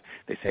analog.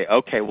 They say,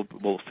 okay,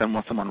 we'll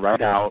send someone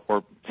right out,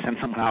 or send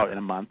someone out in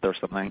a month or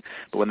something.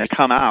 But when they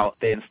come out,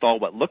 they install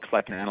what looks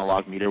like an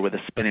analog meter with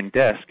a spinning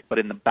disc, but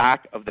in the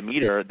back of the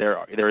meter,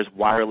 there is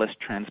wireless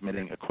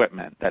transmitting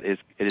equipment that it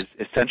is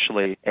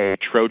essentially a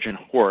Trojan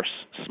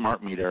horse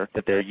smart meter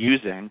that they're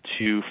using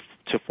to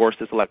force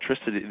this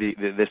electricity,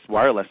 this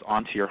wireless,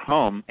 onto your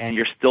home, and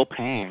you're still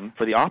paying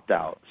for the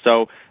opt-out.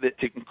 So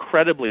it's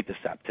incredibly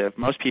deceptive.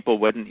 Most people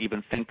wouldn't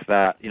even think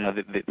that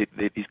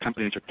these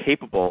companies are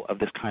capable of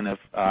this kind of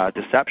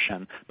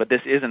deception, but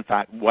this is in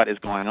fact what is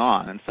going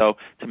on. And so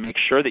to make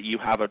sure that you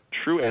have a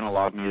true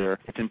analog meter,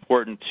 it's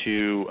important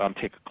to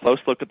take a close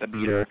look at the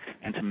meter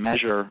and to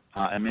measure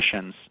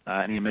emissions,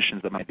 any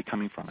emissions that might be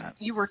coming from it.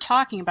 You were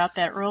talking about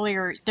that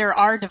earlier. There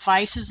are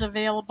devices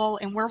available,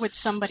 and where would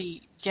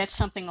somebody get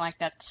something like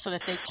that so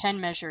that they can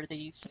measure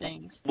these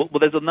things? Well,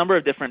 there's a number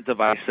of different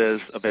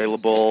devices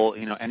available,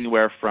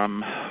 anywhere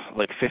from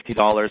like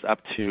 $50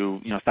 up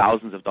to,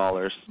 thousands of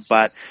dollars.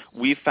 But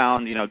we've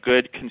found,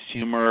 good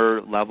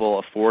consumer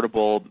level,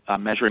 affordable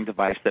measuring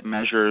device that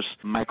measures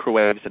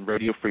microwaves and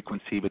radio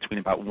frequency between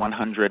about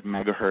 100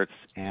 megahertz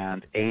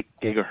and 8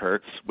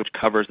 gigahertz, which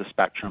covers the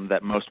spectrum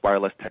that most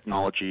wireless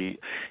technology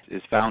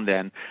is found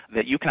in.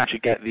 That you can actually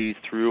get these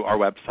through our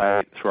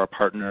website, through our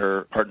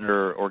partner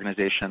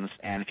organizations.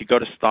 And if you go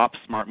to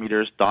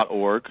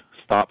stopsmartmeters.org,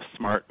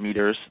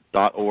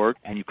 stopsmartmeters.org,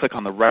 and you click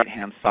on the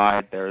right-hand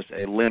side, there's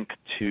a link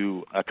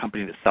to a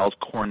company that sells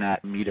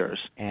Cornet meters.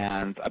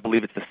 And I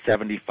believe it's the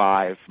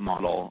 75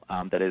 model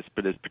that is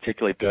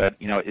particularly good.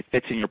 It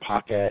fits in your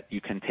pocket. You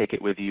can take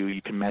it with you.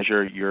 You can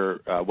measure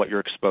what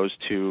you're exposed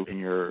to in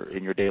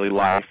your daily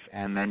life,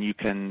 and then you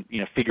can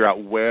figure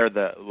out where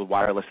the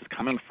wireless is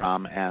coming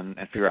from and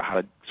figure out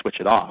how to switch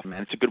it off. And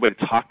it's a good way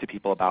to talk to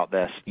people about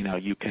this.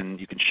 You can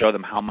show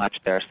them how much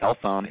their cell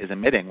phone is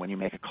emitting when you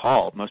make a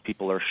call. Most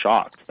people are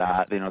shocked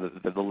that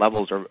the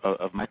levels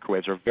of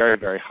microwaves are very,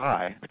 very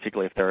high,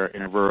 particularly if they're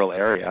in a rural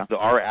area. The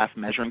RF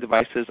measuring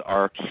devices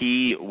are a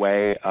key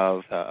way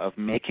of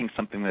making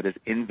something that is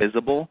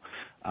invisible,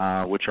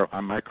 which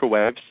are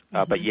microwaves,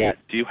 but yet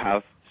do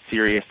have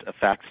serious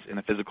effects in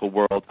the physical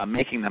world,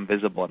 making them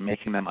visible and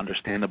making them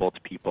understandable to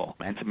people,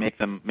 and to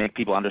make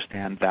people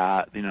understand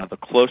that the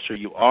closer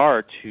you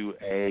are to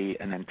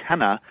an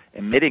antenna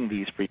emitting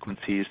these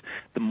frequencies,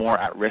 the more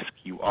at risk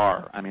you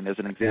are. I mean, there's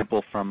an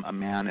example from a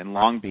man in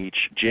Long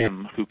Beach,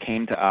 Jim, who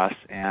came to us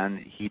and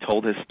he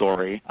told his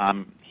story.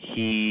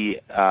 He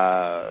is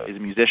a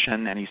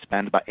musician, and he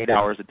spends about 8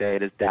 hours a day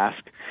at his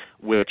desk,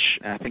 which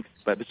I think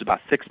this was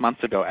about 6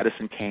 months ago.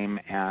 Edison came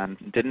and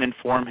didn't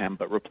inform him,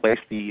 but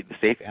replaced the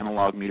safe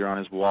analog meter on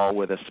his wall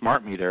with a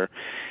smart meter,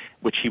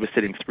 which he was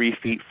sitting 3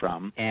 feet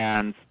from.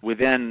 And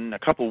within a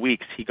couple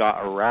weeks, he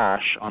got a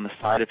rash on the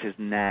side of his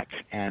neck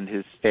and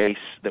his face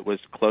that was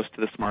close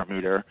to the smart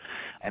meter.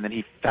 And then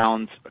he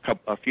found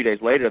a few days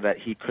later that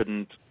he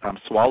couldn't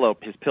swallow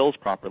his pills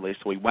properly.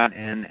 So he went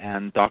in,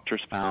 and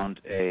doctors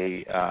found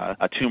a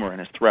tumor in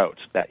his throat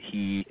that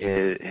he's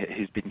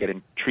been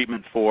getting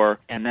treatment for.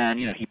 And then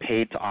he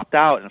paid to opt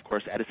out. And of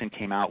course, Edison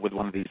came out with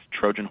one of these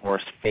Trojan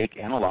horse fake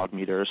analog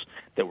meters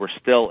that were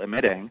still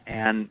emitting.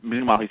 And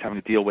meanwhile, he's having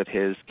to deal with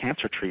his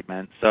cancer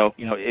treatment. So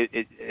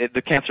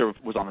the cancer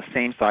was on the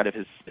same side of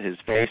his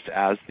face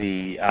as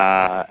the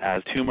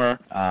tumor,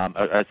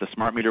 as the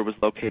smart meter was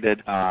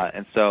located.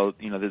 And so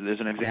there's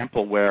an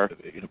example where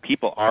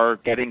people are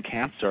getting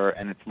cancer,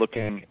 and it's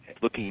looking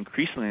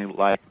increasingly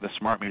like the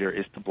smart meter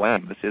is to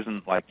blame. This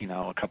isn't like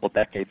a couple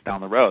decades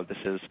down the road.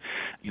 This is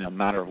a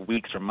matter of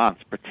weeks or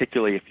months,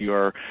 particularly if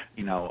you're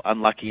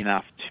unlucky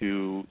enough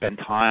to spend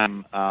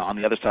time on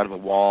the other side of a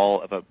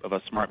wall of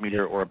a smart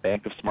meter or a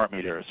bank of smart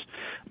meters.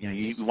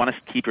 You want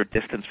to keep your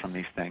distance from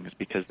these things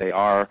because they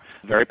are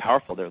very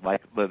powerful. They're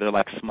like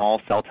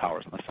small cell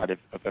towers on the side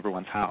of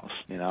everyone's house.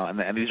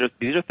 And these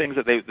are things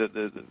that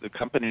the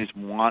companies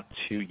want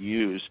to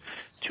use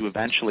to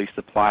eventually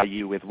supply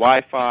you with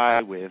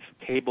Wi-Fi, with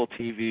cable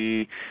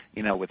TV,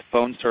 with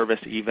phone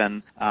service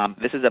even.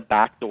 This is a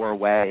backdoor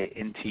way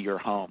into your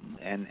home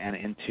and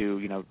into,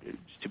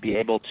 to be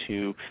able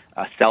to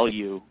sell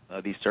you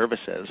these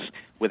services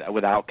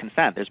without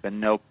consent. There's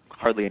been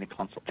hardly any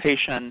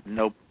consultation,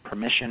 no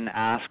permission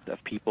asked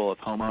of people, of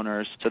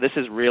homeowners. So this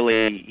is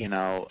really,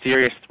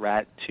 serious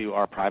threat to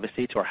our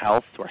privacy, to our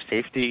health, to our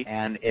safety.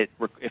 And if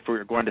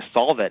we're going to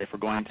solve it, if we're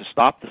going to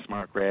stop the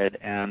smart grid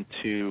and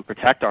to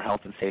protect our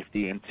health and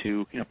safety and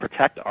to,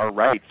 protect our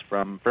rights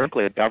from,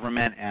 frankly, a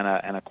government and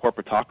a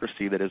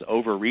corporatocracy that is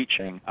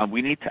overreaching,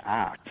 we need to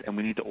act, and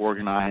we need to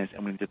organize,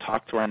 and we need to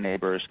talk to our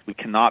neighbors. We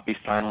cannot be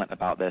silent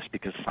about this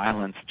because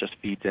silence just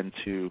feeds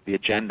into the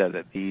agenda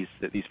that these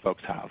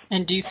folks have.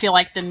 And do you feel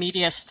like the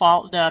media's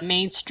fault, the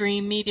mainstream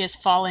mainstream media's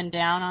fallen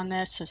down on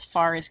this as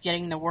far as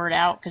getting the word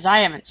out? Because I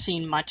haven't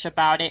seen much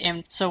about it.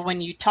 And so when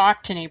you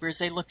talk to neighbors,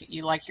 they look at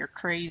you like you're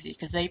crazy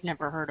because they've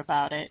never heard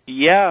about it.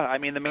 Yeah, I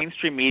mean, the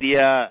mainstream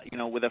media,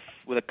 with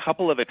a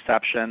couple of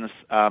exceptions,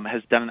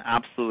 has done an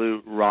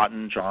absolute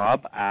rotten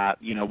job at,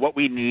 what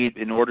we need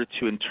in order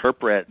to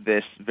interpret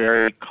this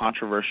very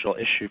controversial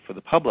issue for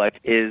the public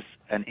is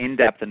an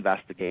in-depth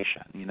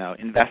investigation.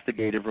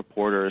 Investigative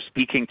reporters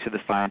speaking to the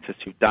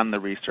scientists who've done the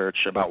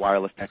research about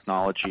wireless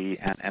technology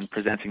and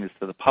presenting this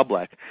to the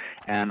public.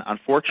 And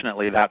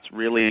unfortunately, that's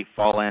really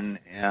fallen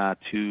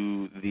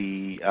to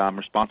the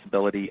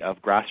responsibility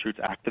of grassroots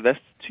activists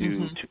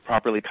to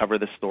properly cover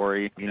the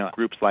story.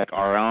 Groups like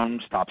our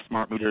own,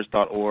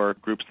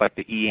 StopSmartMeters.org, groups like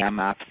the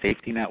EMF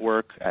Safety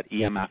Network at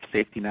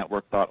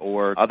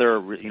emfsafetynetwork.org,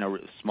 other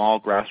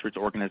small grassroots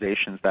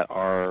organizations that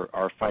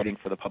are fighting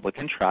for the public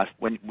interest.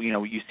 When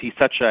you see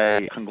such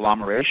a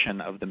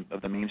conglomeration of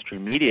the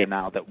mainstream media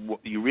now that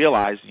you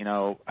realize,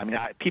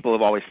 people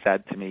have always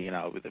said to me,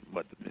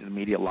 what the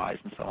media lies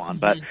and so on.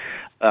 But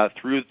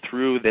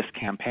through this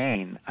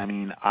campaign,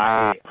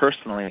 I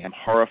personally am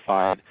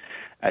horrified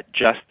at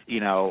just,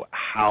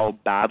 how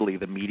badly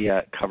the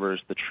media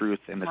covers the truth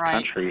in this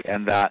country,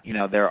 and that,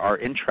 there are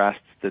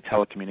interests, the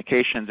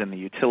telecommunications and the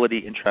utility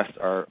interests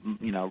are,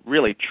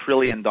 really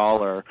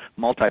trillion-dollar,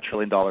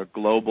 multi-trillion-dollar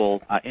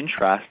global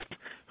interests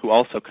who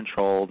also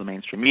control the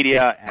mainstream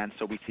media, and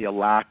so we see a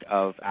lack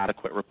of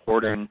adequate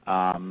reporting.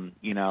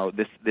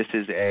 This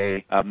is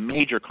a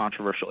major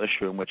controversial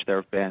issue in which there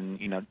have been,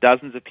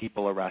 dozens of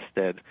people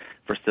arrested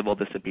for civil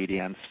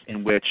disobedience,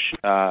 in which,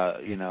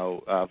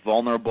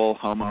 vulnerable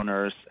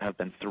homeowners have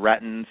been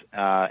threatened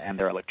and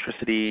their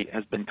electricity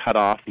has been cut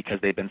off because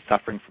they've been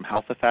suffering from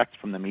health effects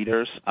from the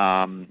meters.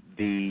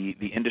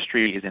 The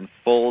industry is in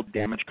full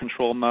damage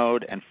control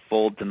mode and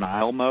full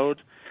denial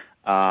mode.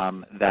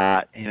 And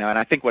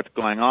I think what's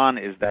going on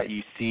is that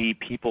you see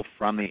people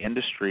from the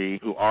industry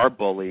who are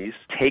bullies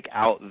take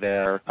out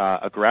their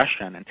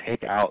aggression and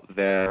take out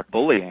their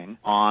bullying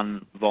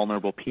on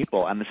vulnerable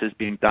people, and this is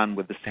being done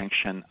with the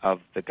sanction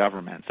of the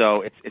government.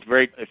 So it's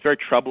very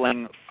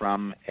troubling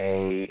from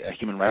a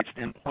human rights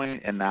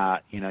standpoint, in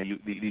that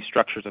these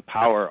structures of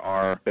power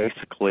are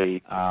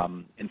basically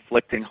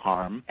inflicting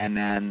harm, and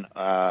then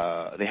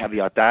they have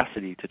the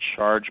audacity to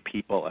charge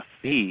people a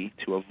fee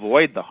to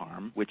avoid the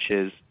harm, which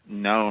is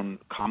known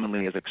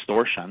commonly as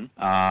extortion,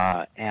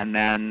 and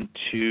then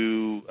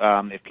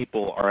if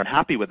people are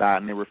unhappy with that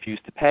and they refuse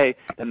to pay,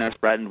 then they're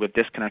threatened with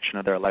disconnection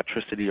of their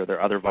electricity or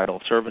their other vital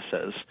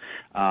services.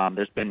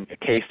 There's been a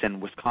case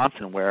in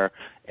Wisconsin where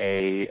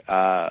a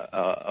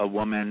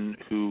woman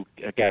who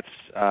gets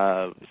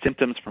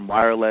symptoms from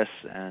wireless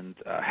and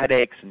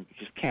headaches and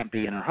just can't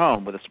be in her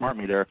home with a smart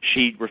meter,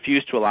 she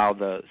refused to allow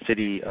the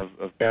city of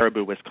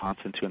Baraboo,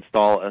 Wisconsin, to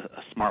install a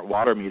smart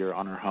water meter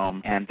on her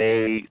home, and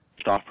they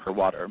off her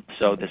water.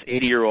 So this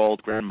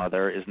 80-year-old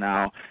grandmother is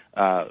now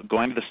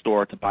going to the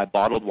store to buy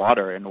bottled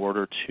water in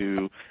order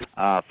to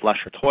flush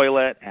her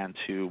toilet and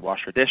to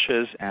wash her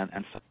dishes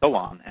and so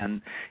on.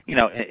 And,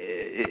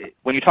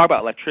 when you talk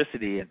about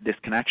electricity and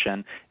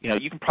disconnection,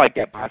 you can probably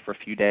get by for a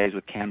few days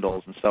with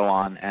candles and so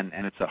on, and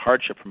it's a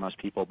hardship for most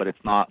people, but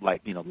it's not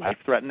like,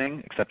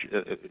 life-threatening, except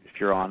if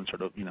you're on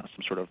sort of,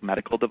 some sort of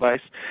medical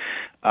device.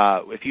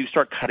 If you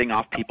start cutting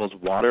off people's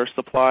water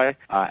supply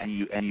and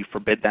you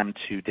forbid them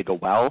to dig a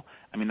well,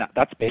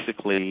 that's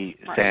basically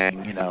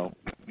saying,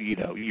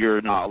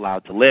 you're not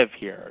allowed to live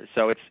here.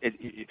 So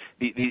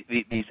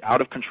these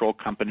out-of-control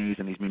companies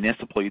and these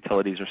municipal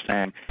utilities are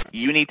saying,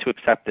 you need to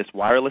accept this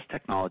wireless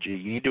technology,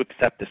 you need to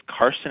accept this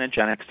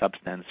carcinogenic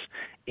substance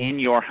in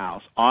your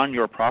house, on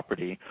your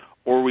property,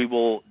 or we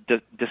will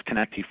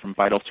disconnect you from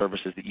vital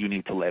services that you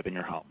need to live in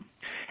your home.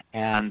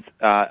 And,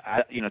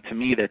 to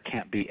me, there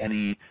can't be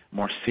any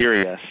more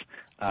serious.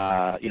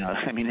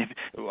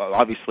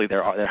 Obviously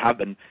there have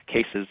been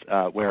cases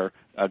where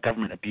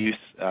government abuse,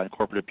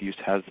 corporate abuse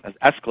has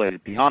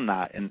escalated beyond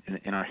that in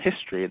our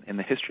history, in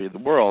the history of the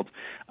world,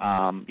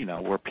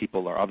 where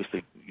people are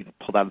obviously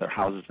pulled out of their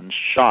houses and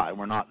shot. And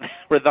we're not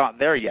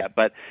there yet,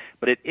 but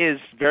it is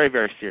very,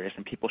 very serious,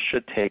 and people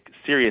should take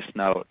serious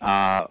note.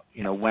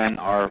 When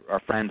our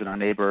friends and our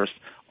neighbors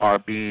are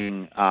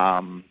being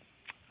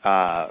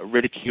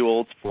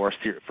ridiculed for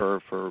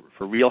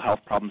real health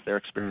problems they're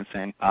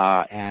experiencing,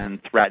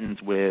 and threatened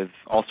with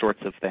all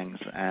sorts of things,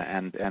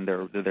 and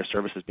their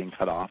services being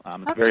cut off.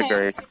 It's very,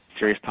 very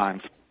serious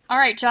times. All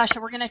right,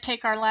 Joshua, we're going to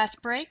take our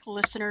last break.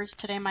 Listeners,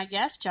 today my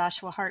guest,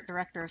 Joshua Hart,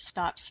 Director of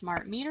Stop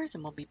Smart Meters,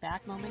 and we'll be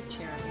back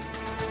momentarily.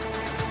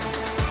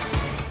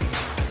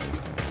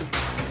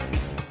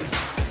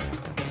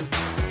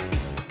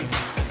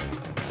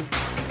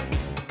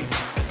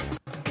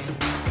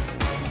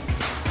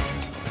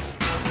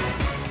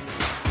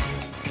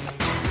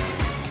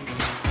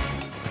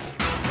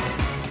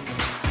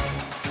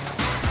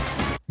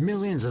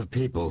 Millions of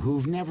people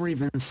who've never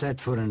even set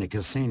foot in a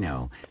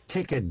casino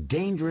take a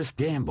dangerous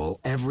gamble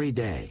every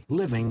day,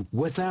 living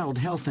without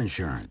health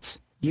insurance.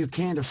 You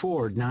can't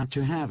afford not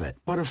to have it,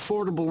 but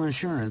affordable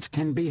insurance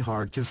can be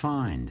hard to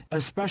find,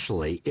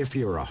 especially if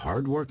you're a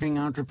hardworking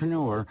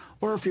entrepreneur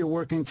or if you're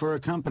working for a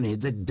company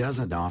that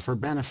doesn't offer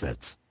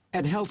benefits.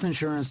 At Health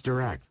Insurance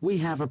Direct, we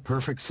have a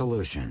perfect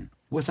solution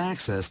with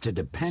access to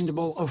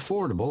dependable,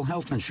 affordable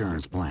health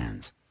insurance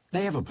plans.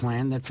 They have a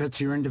plan that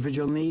fits your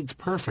individual needs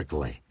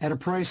perfectly at a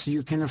price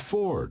you can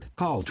afford.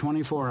 Call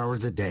 24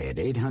 hours a day at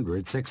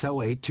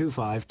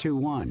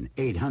 800-608-2521,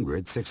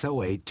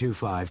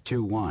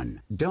 800-608-2521.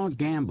 Don't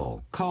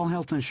gamble. Call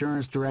Health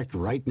Insurance Direct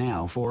right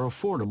now for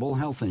affordable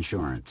health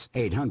insurance.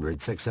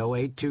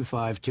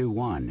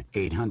 800-608-2521,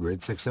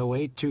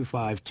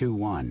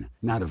 800-608-2521.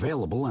 Not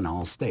available in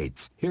all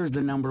states. Here's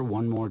the number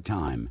one more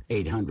time,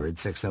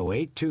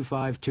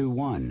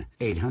 800-608-2521,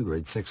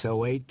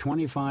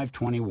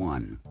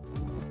 800-608-2521.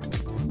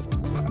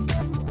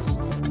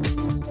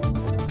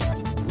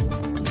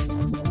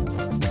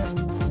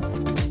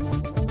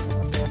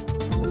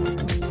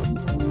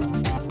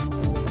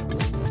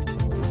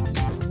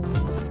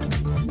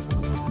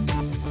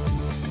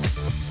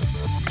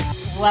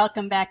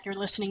 Welcome back. You're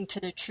listening to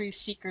the Truth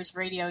Seekers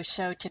radio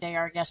show. Today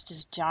our guest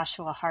is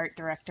Joshua Hart,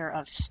 director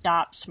of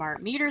Stop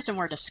Smart Meters, and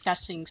we're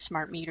discussing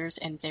smart meters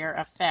and their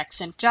effects.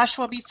 And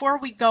Joshua, before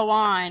we go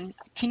on,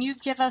 can you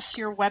give us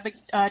your web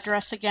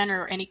address again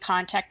or any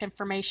contact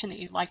information that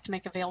you'd like to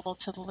make available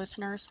to the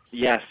listeners?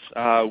 Yes,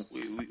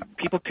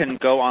 people can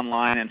go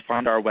online and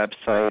find our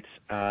website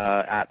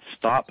at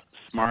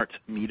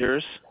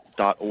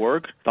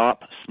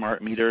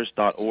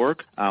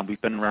stopsmartmeters.org,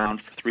 we've been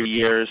around for 3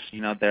 years.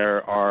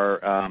 There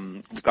are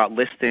we've got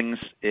listings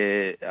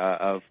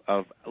of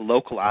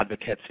local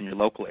advocates in your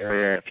local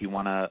area if you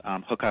want to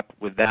hook up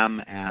with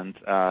them and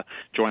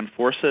join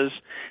forces.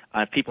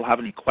 If people have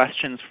any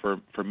questions for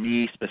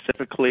me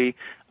specifically,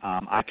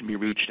 I can be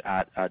reached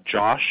at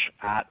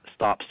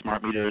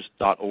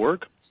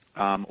josh@stopsmartmeters.org.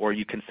 Or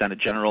you can send a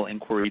general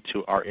inquiry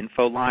to our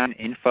info line,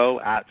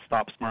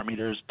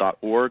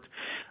 info@stopsmartmeters.org.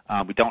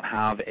 We don't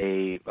have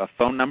a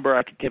phone number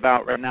I could give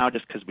out right now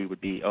just because we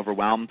would be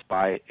overwhelmed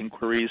by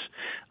inquiries,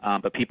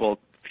 but people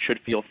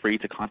should feel free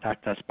to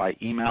contact us by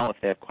email if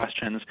they have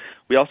questions.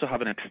 We also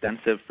have an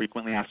extensive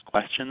frequently asked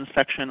questions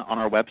section on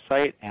our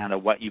website and a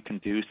what you can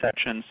do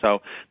section.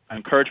 So I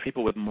encourage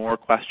people with more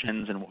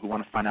questions and who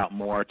want to find out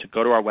more to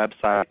go to our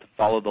website, to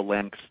follow the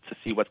links, to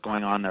see what's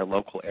going on in their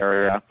local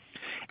area.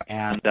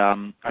 And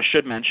I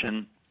should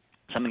mention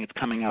something that's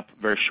coming up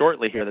very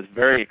shortly here that's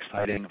very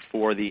exciting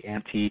for the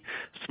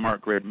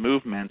anti-smart grid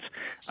movement,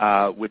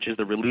 which is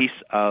the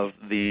release of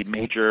the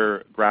major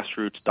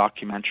grassroots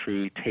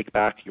documentary Take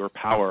Back Your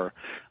Power,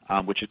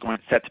 which is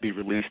set to be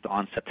released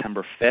on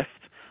September 5th.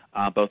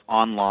 Both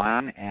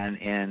online and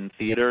in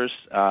theaters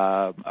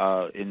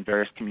in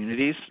various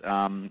communities,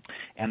 and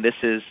this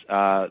is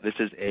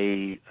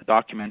a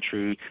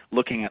documentary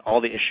looking at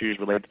all the issues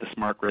related to the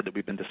smart grid that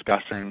we've been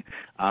discussing.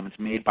 It's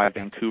made by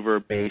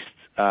Vancouver-based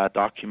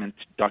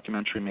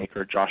documentary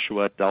maker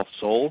Joshua Del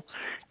Sol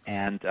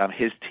and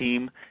his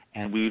team.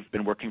 And we've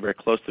been working very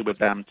closely with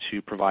them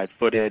to provide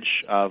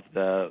footage of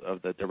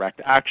the direct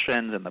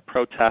actions and the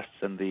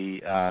protests and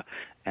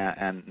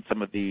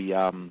some of the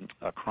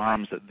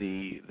crimes that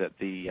the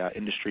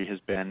industry has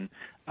been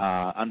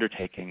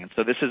undertaking. And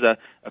so this is a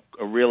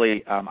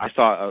really I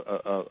saw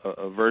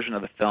a version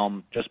of the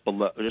film just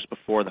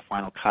before the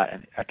final cut,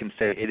 and I can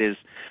say it is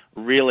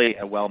really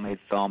a well-made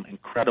film,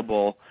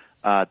 incredible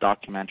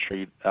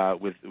documentary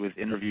with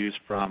interviews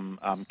from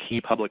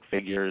key public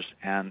figures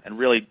and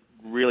really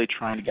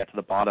trying to get to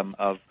the bottom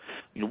of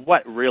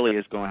what really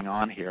is going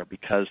on here,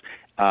 because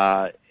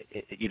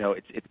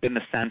it's been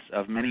the sense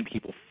of many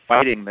people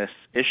fighting this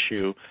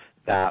issue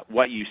that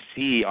what you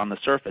see on the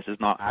surface is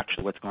not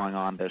actually what's going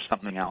on. There's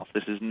something else.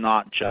 This is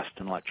not just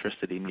an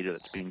electricity meter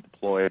that's being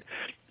deployed.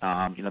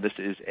 This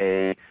is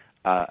a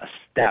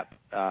step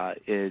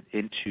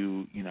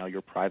into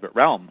your private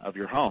realm of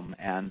your home,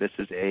 and this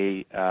is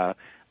a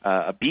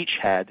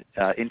beachhead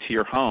into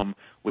your home,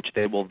 which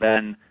they will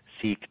then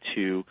seek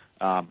to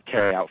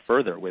carry out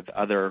further with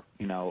other,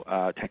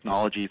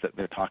 technologies that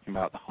they're talking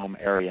about, the Home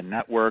Area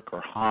Network,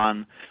 or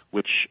HAN,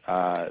 which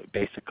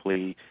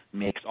basically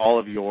makes all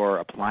of your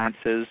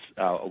appliances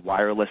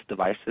wireless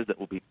devices that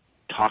will be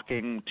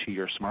talking to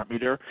your smart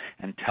meter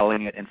and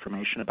telling it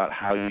information about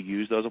how you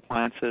use those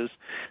appliances.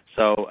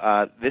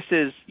 So this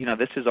is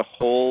a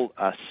whole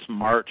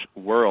smart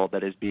world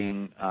that is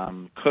being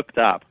cooked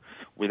up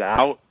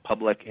without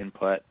public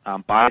input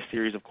by a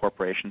series of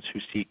corporations who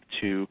seek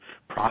to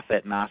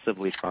profit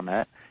massively from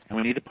it, and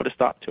we need to put a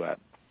stop to it.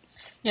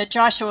 Yeah,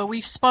 Joshua,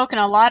 we've spoken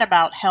a lot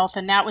about health,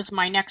 and that was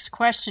my next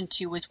question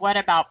to you, was what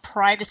about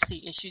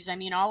privacy issues? I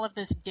mean, all of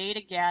this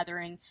data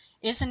gathering,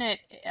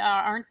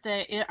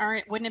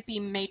 wouldn't it be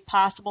made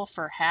possible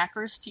for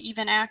hackers to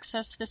even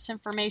access this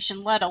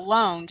information, let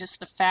alone just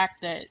the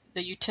fact that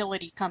the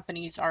utility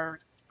companies are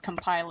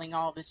compiling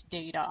all this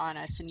data on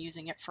us and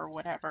using it for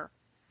whatever?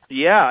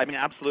 Yeah, I mean,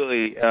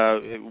 absolutely.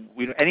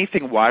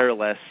 Anything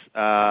wireless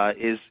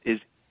is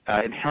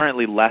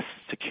inherently less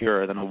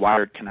secure than a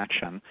wired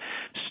connection.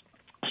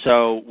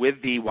 So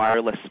with the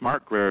wireless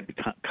smart grid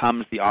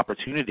comes the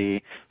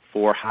opportunity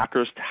for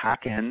hackers to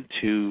hack in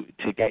to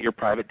get your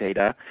private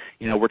data.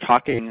 We're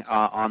talking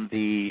from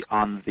the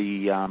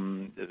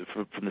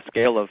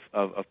scale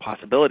of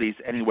possibilities,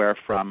 anywhere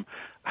from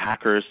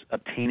hackers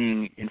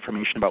obtaining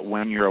information about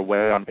when you're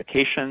away on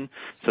vacation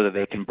so that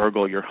they can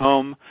burgle your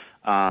home,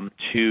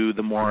 to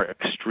the more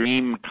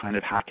extreme kind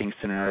of hacking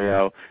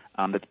scenario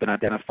that's been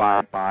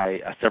identified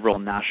by several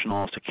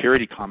national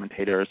security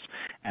commentators,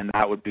 and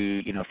that would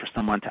be, for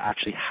someone to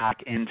actually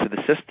hack into the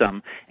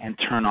system and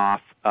turn off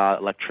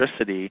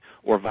electricity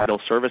or vital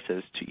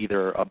services to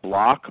either a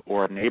block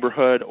or a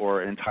neighborhood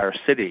or an entire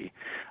city.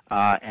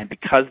 And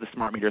because the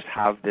smart meters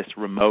have this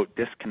remote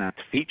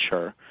disconnect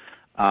feature,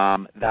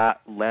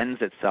 that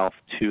lends itself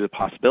to the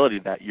possibility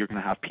that you're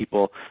going to have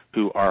people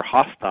who are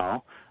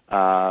hostile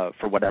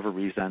for whatever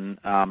reason,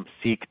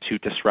 seek to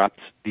disrupt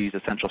these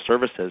essential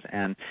services.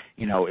 And,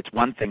 it's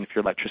one thing if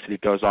your electricity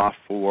goes off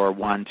for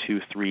 1,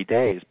 2, 3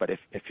 days, but if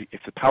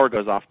the power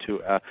goes off to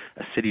a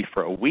city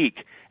for a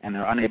week and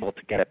they're unable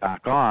to get it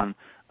back on,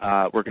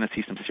 we're going to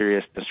see some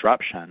serious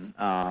disruption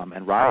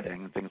and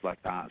rioting and things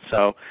like that.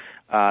 So,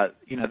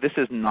 this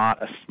is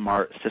not a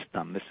smart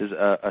system. This is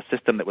a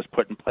system that was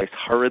put in place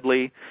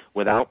hurriedly,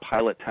 without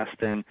pilot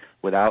testing,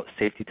 without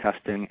safety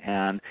testing,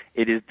 and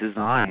it is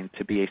designed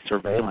to be a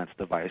surveillance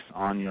device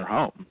on your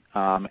home.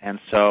 And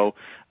so,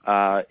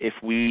 if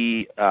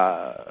we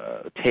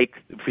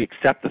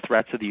accept the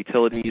threats of the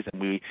utilities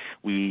and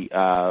we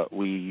are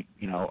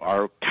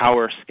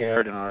cower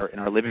scared in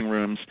our living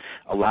rooms,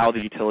 allow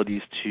the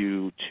utilities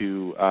to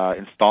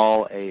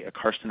install a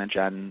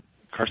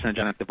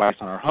carcinogenic device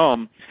on our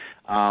home,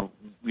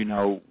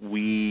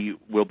 we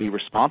will be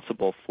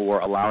responsible for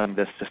allowing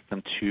this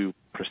system to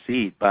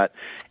proceed. But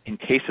in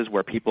cases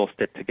where people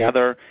stick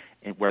together,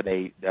 and where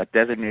they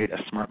designate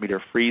a smart meter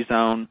free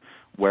zone,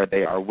 where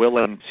they are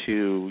willing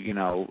to,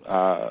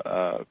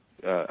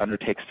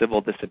 undertake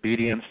civil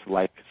disobedience,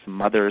 like some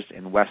mothers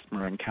in West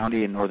Marin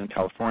County in Northern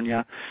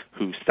California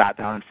who sat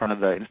down in front of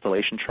the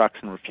installation trucks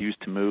and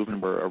refused to move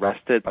and were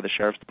arrested by the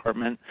sheriff's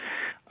department.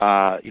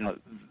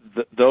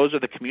 Those are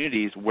the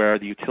communities where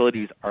the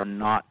utilities are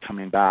not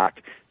coming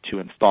back to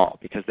install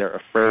because they're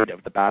afraid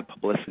of the bad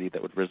publicity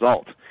that would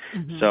result.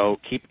 Mm-hmm. So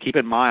keep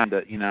in mind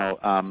that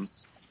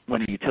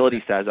when a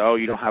utility says, "Oh,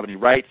 you don't have any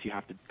rights, you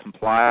have to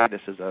comply,"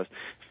 this is a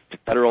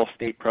federal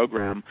state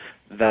program,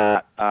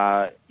 that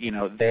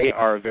they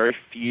are very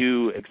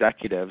few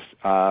executives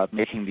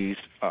making these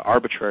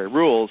arbitrary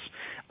rules.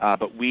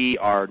 But we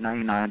are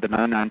 99 to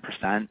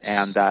 99%,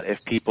 and that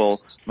if people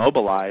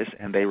mobilize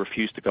and they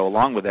refuse to go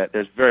along with it,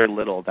 there's very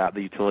little that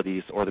the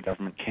utilities or the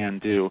government can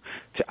do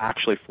to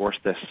actually force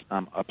this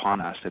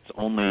upon us. It's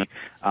only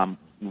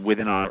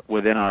within our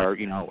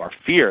our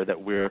fear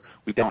that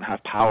we don't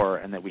have power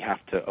and that we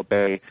have to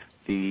obey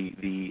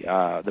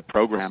the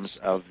programs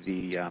of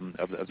the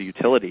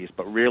utilities.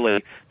 But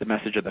really, the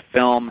message of the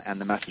film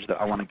and the message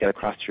that I want to get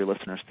across to your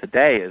listeners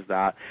today is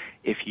that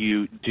if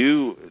you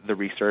do the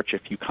research,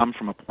 if you come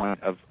from a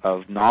point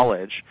of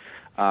knowledge,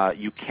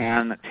 you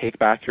can take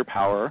back your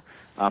power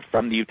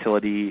from the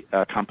utility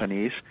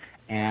companies.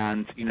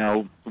 And,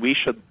 we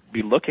should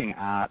be looking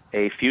at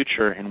a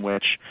future in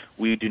which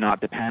we do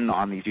not depend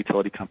on these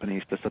utility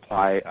companies to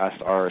supply us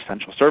our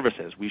essential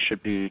services. We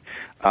should be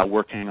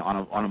working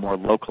on a more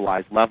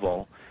localized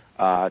level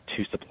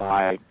to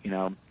supply,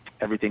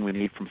 everything we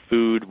need from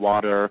food,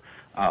 water,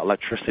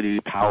 electricity,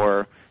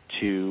 power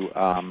to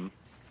other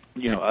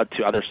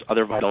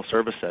vital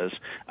services,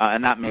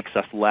 and that makes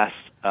us less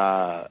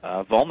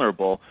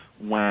vulnerable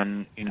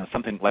when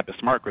something like the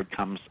smart grid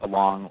comes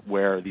along,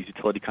 where these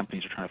utility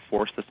companies are trying to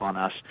force this on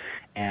us,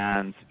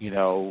 and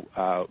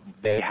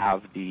they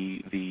have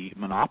the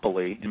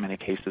monopoly in many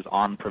cases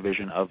on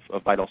provision of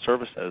vital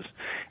services.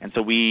 And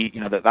so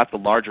that's a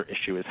larger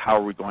issue: is how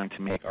are we going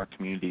to make our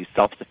communities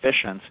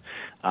self-sufficient,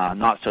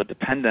 not so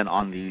dependent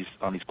on these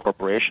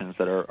corporations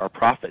that are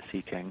profit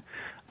seeking.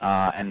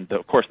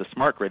 Of course, the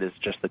smart grid is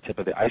just the tip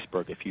of the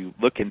iceberg. If you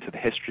look into the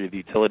history of the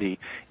utility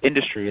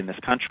industry in this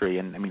country,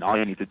 and all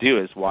you need to do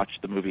is watch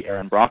the movie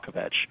Erin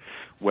Brockovich,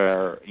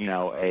 where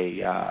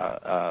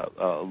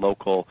a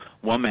local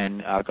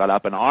woman got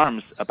up in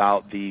arms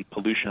about the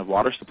pollution of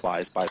water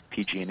supplies by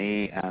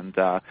PG&E, and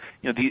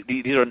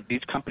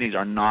these companies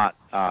are not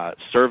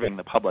serving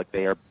the public.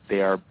 They are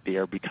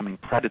becoming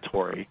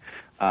predatory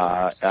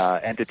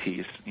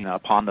entities,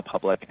 upon the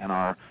public, and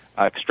are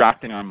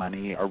extracting our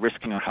money, are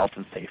risking our health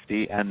and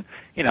safety. And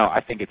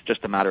I think it's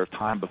just a matter of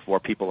time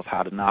before people have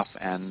had enough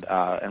and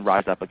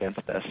rise up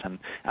against this. And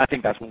I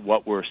think that's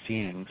what we're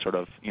seeing sort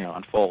of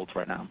unfold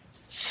right now.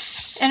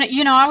 And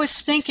I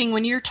was thinking,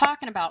 when you're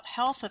talking about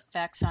health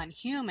effects on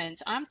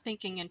humans, I'm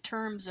thinking in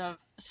terms of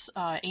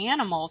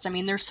animals.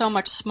 They're so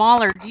much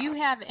smaller. Do you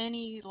have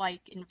any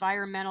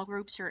environmental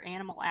groups or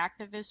animal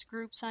activist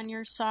groups on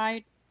your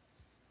side?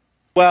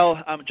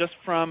 Well, just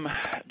from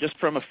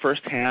a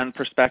first-hand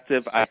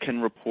perspective, I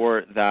can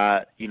report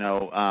that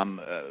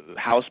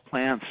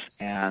houseplants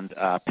and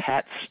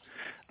pets,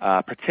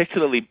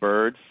 particularly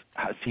birds,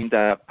 seem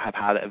to have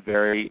had a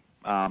very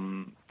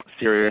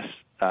serious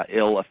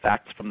ill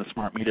effects from the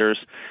smart meters.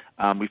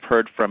 We've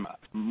heard from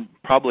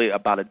probably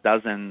about a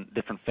dozen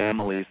different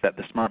families that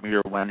the smart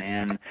meter went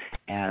in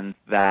and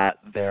that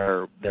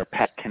their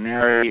pet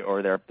canary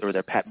or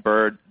their pet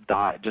bird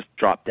just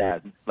dropped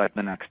dead like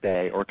the next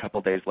day or a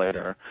couple days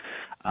later.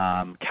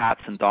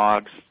 Cats and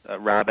dogs,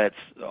 rabbits,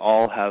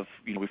 all have,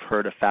 we've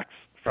heard effects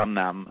from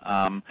them.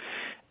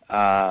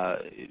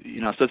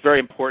 So it's very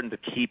important to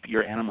keep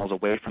your animals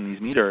away from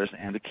these meters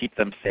and to keep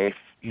them safe,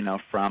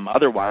 from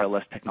other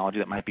wireless technology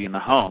that might be in the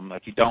home.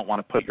 Like you don't want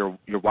to put your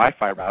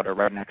Wi-Fi router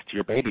right next to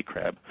your baby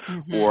crib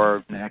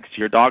or next to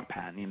your dog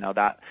pen.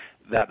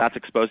 That's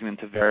exposing them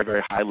to very,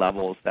 very high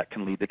levels that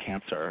can lead to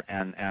cancer.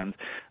 And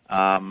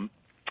I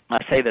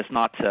say this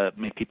not to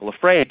make people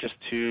afraid, just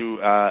to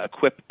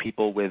equip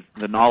people with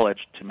the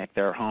knowledge to make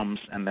their homes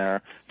and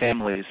their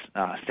families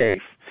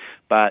safe.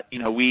 But,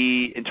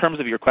 in terms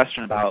of your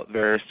question about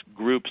various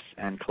groups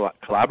and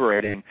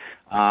collaborating,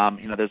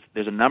 there's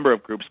a number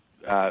of groups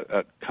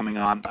coming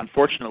on.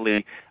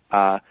 Unfortunately,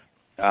 the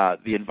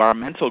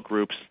environmental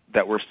groups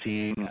that we're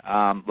seeing,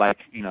 I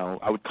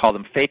would call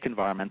them fake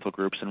environmental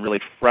groups and really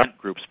front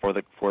groups for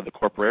the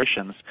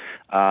corporations,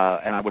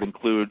 and I would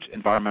include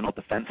Environmental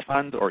Defense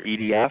Fund or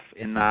EDF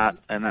in that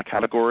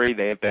category.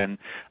 They have been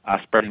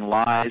spreading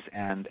lies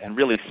and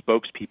really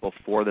spokespeople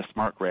for the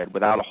smart grid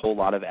without a whole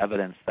lot of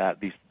evidence that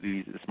these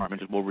smart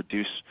meters will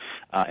reduce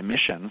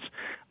emissions.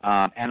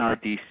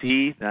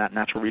 NRDC, the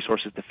Natural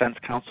Resources Defense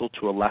Council,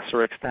 to a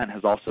lesser extent,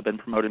 has also been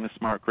promoting the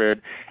smart grid,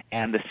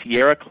 and the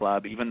Sierra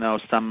Club, even though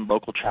some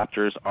local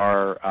chapters are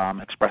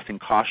expressing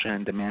caution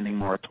and demanding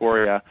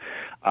moratoria,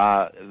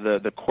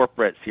 the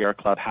corporate Sierra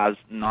Club has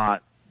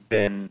not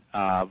been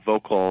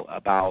vocal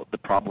about the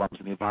problems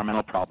and the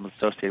environmental problems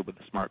associated with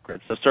the smart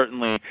grid. So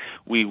certainly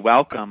we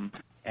welcome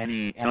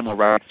any animal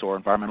rights or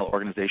environmental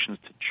organizations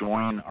to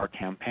join our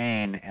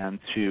campaign and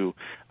to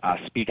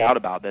speak out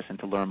about this and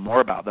to learn more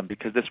about them,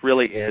 because this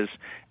really is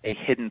a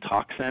hidden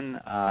toxin.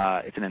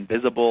 It's an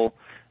invisible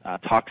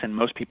toxin.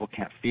 Most people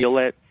can't feel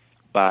it,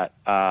 but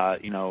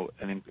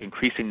an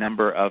increasing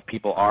number of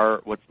people are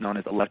what's known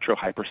as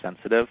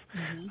electro-hypersensitive,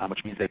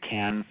 which means they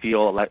can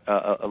feel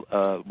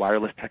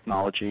wireless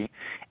technology,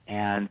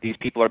 and these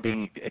people are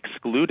being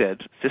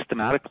excluded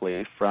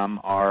systematically from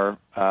our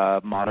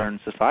modern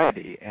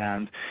society.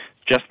 And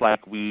just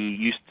like we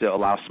used to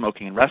allow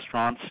smoking in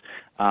restaurants,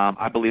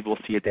 I believe we'll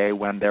see a day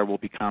when there will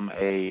become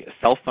a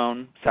cell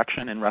phone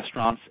section in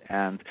restaurants,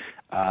 and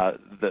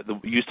the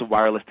use of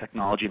wireless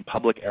technology in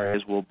public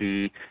areas will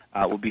be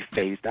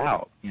phased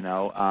out.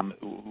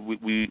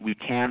 We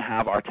can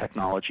have our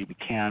technology, we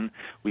can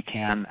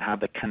have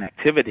the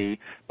connectivity,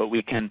 but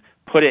we can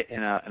put it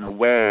in a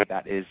way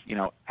that is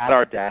at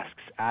our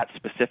desks, at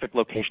specific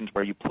locations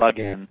where you plug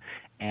in,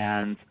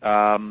 and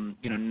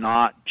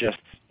not just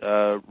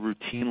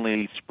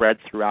routinely spread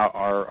throughout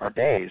our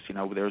days.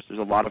 There's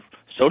a lot of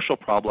social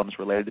problems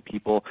related to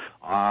people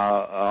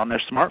on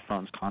their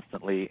smartphones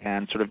constantly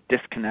and sort of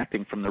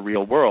disconnecting from the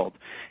real world.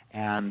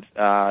 And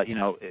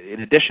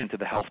in addition to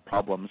the health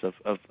problems of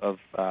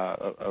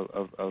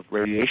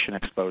radiation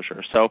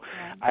exposure. So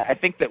I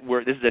think that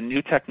this is a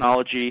new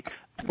technology.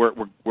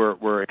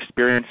 We're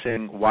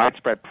experiencing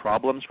widespread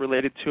problems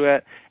related to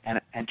it,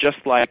 and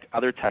just like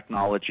other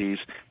technologies,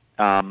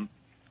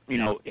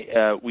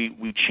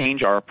 we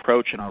change our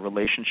approach and our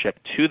relationship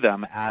to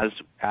them as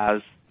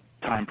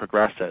time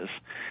progresses.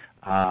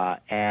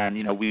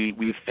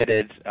 We've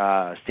fitted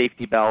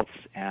safety belts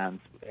and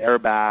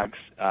airbags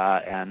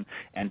and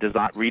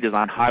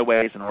redesign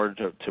highways in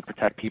order to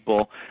protect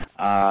people.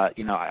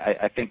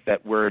 I think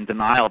that we're in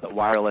denial that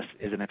wireless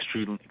is an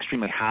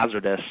extremely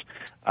hazardous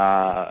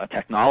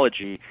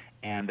technology,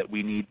 and that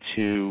we need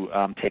to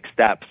take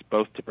steps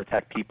both to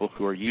protect people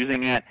who are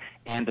using it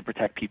and to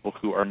protect people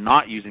who are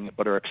not using it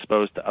but are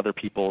exposed to other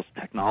people's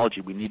technology.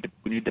 We need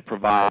to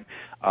provide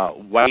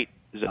white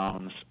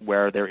zones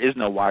where there is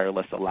no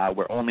wireless allowed,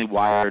 where only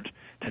wired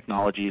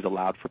technology is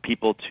allowed for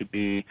people to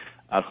be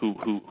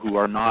who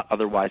are not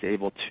otherwise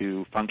able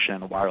to function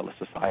in a wireless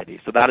society.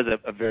 So that is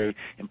a very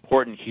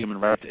important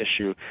human rights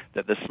issue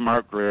that the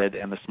smart grid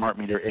and the smart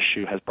meter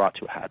issue has brought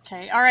to a head.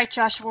 Okay. All right,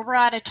 Joshua, we're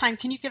out of time.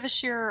 Can you give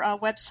us your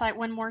website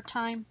one more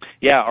time?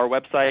 Yeah, our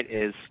website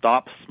is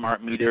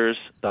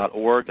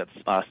stopsmartmeters.org. That's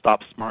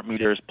stop smart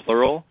meters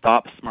plural,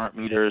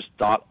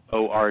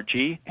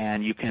 stopsmartmeters.org.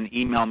 And you can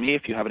email me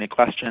if you have any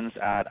questions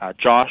at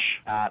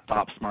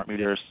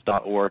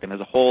josh@stopsmartmeters.org. And there's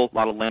a whole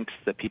lot of links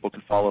that people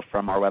can follow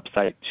from our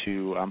website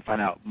to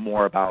find out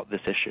more about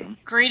this issue.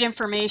 Great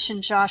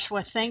information,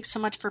 Joshua. Thanks so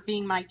much for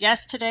being my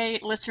guest today.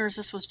 Listeners,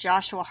 this was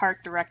Joshua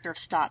Hart, Director of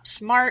Stop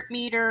Smart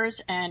Meters.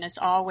 And as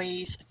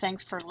always,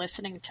 thanks for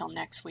listening. Until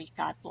next week,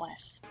 God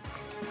bless.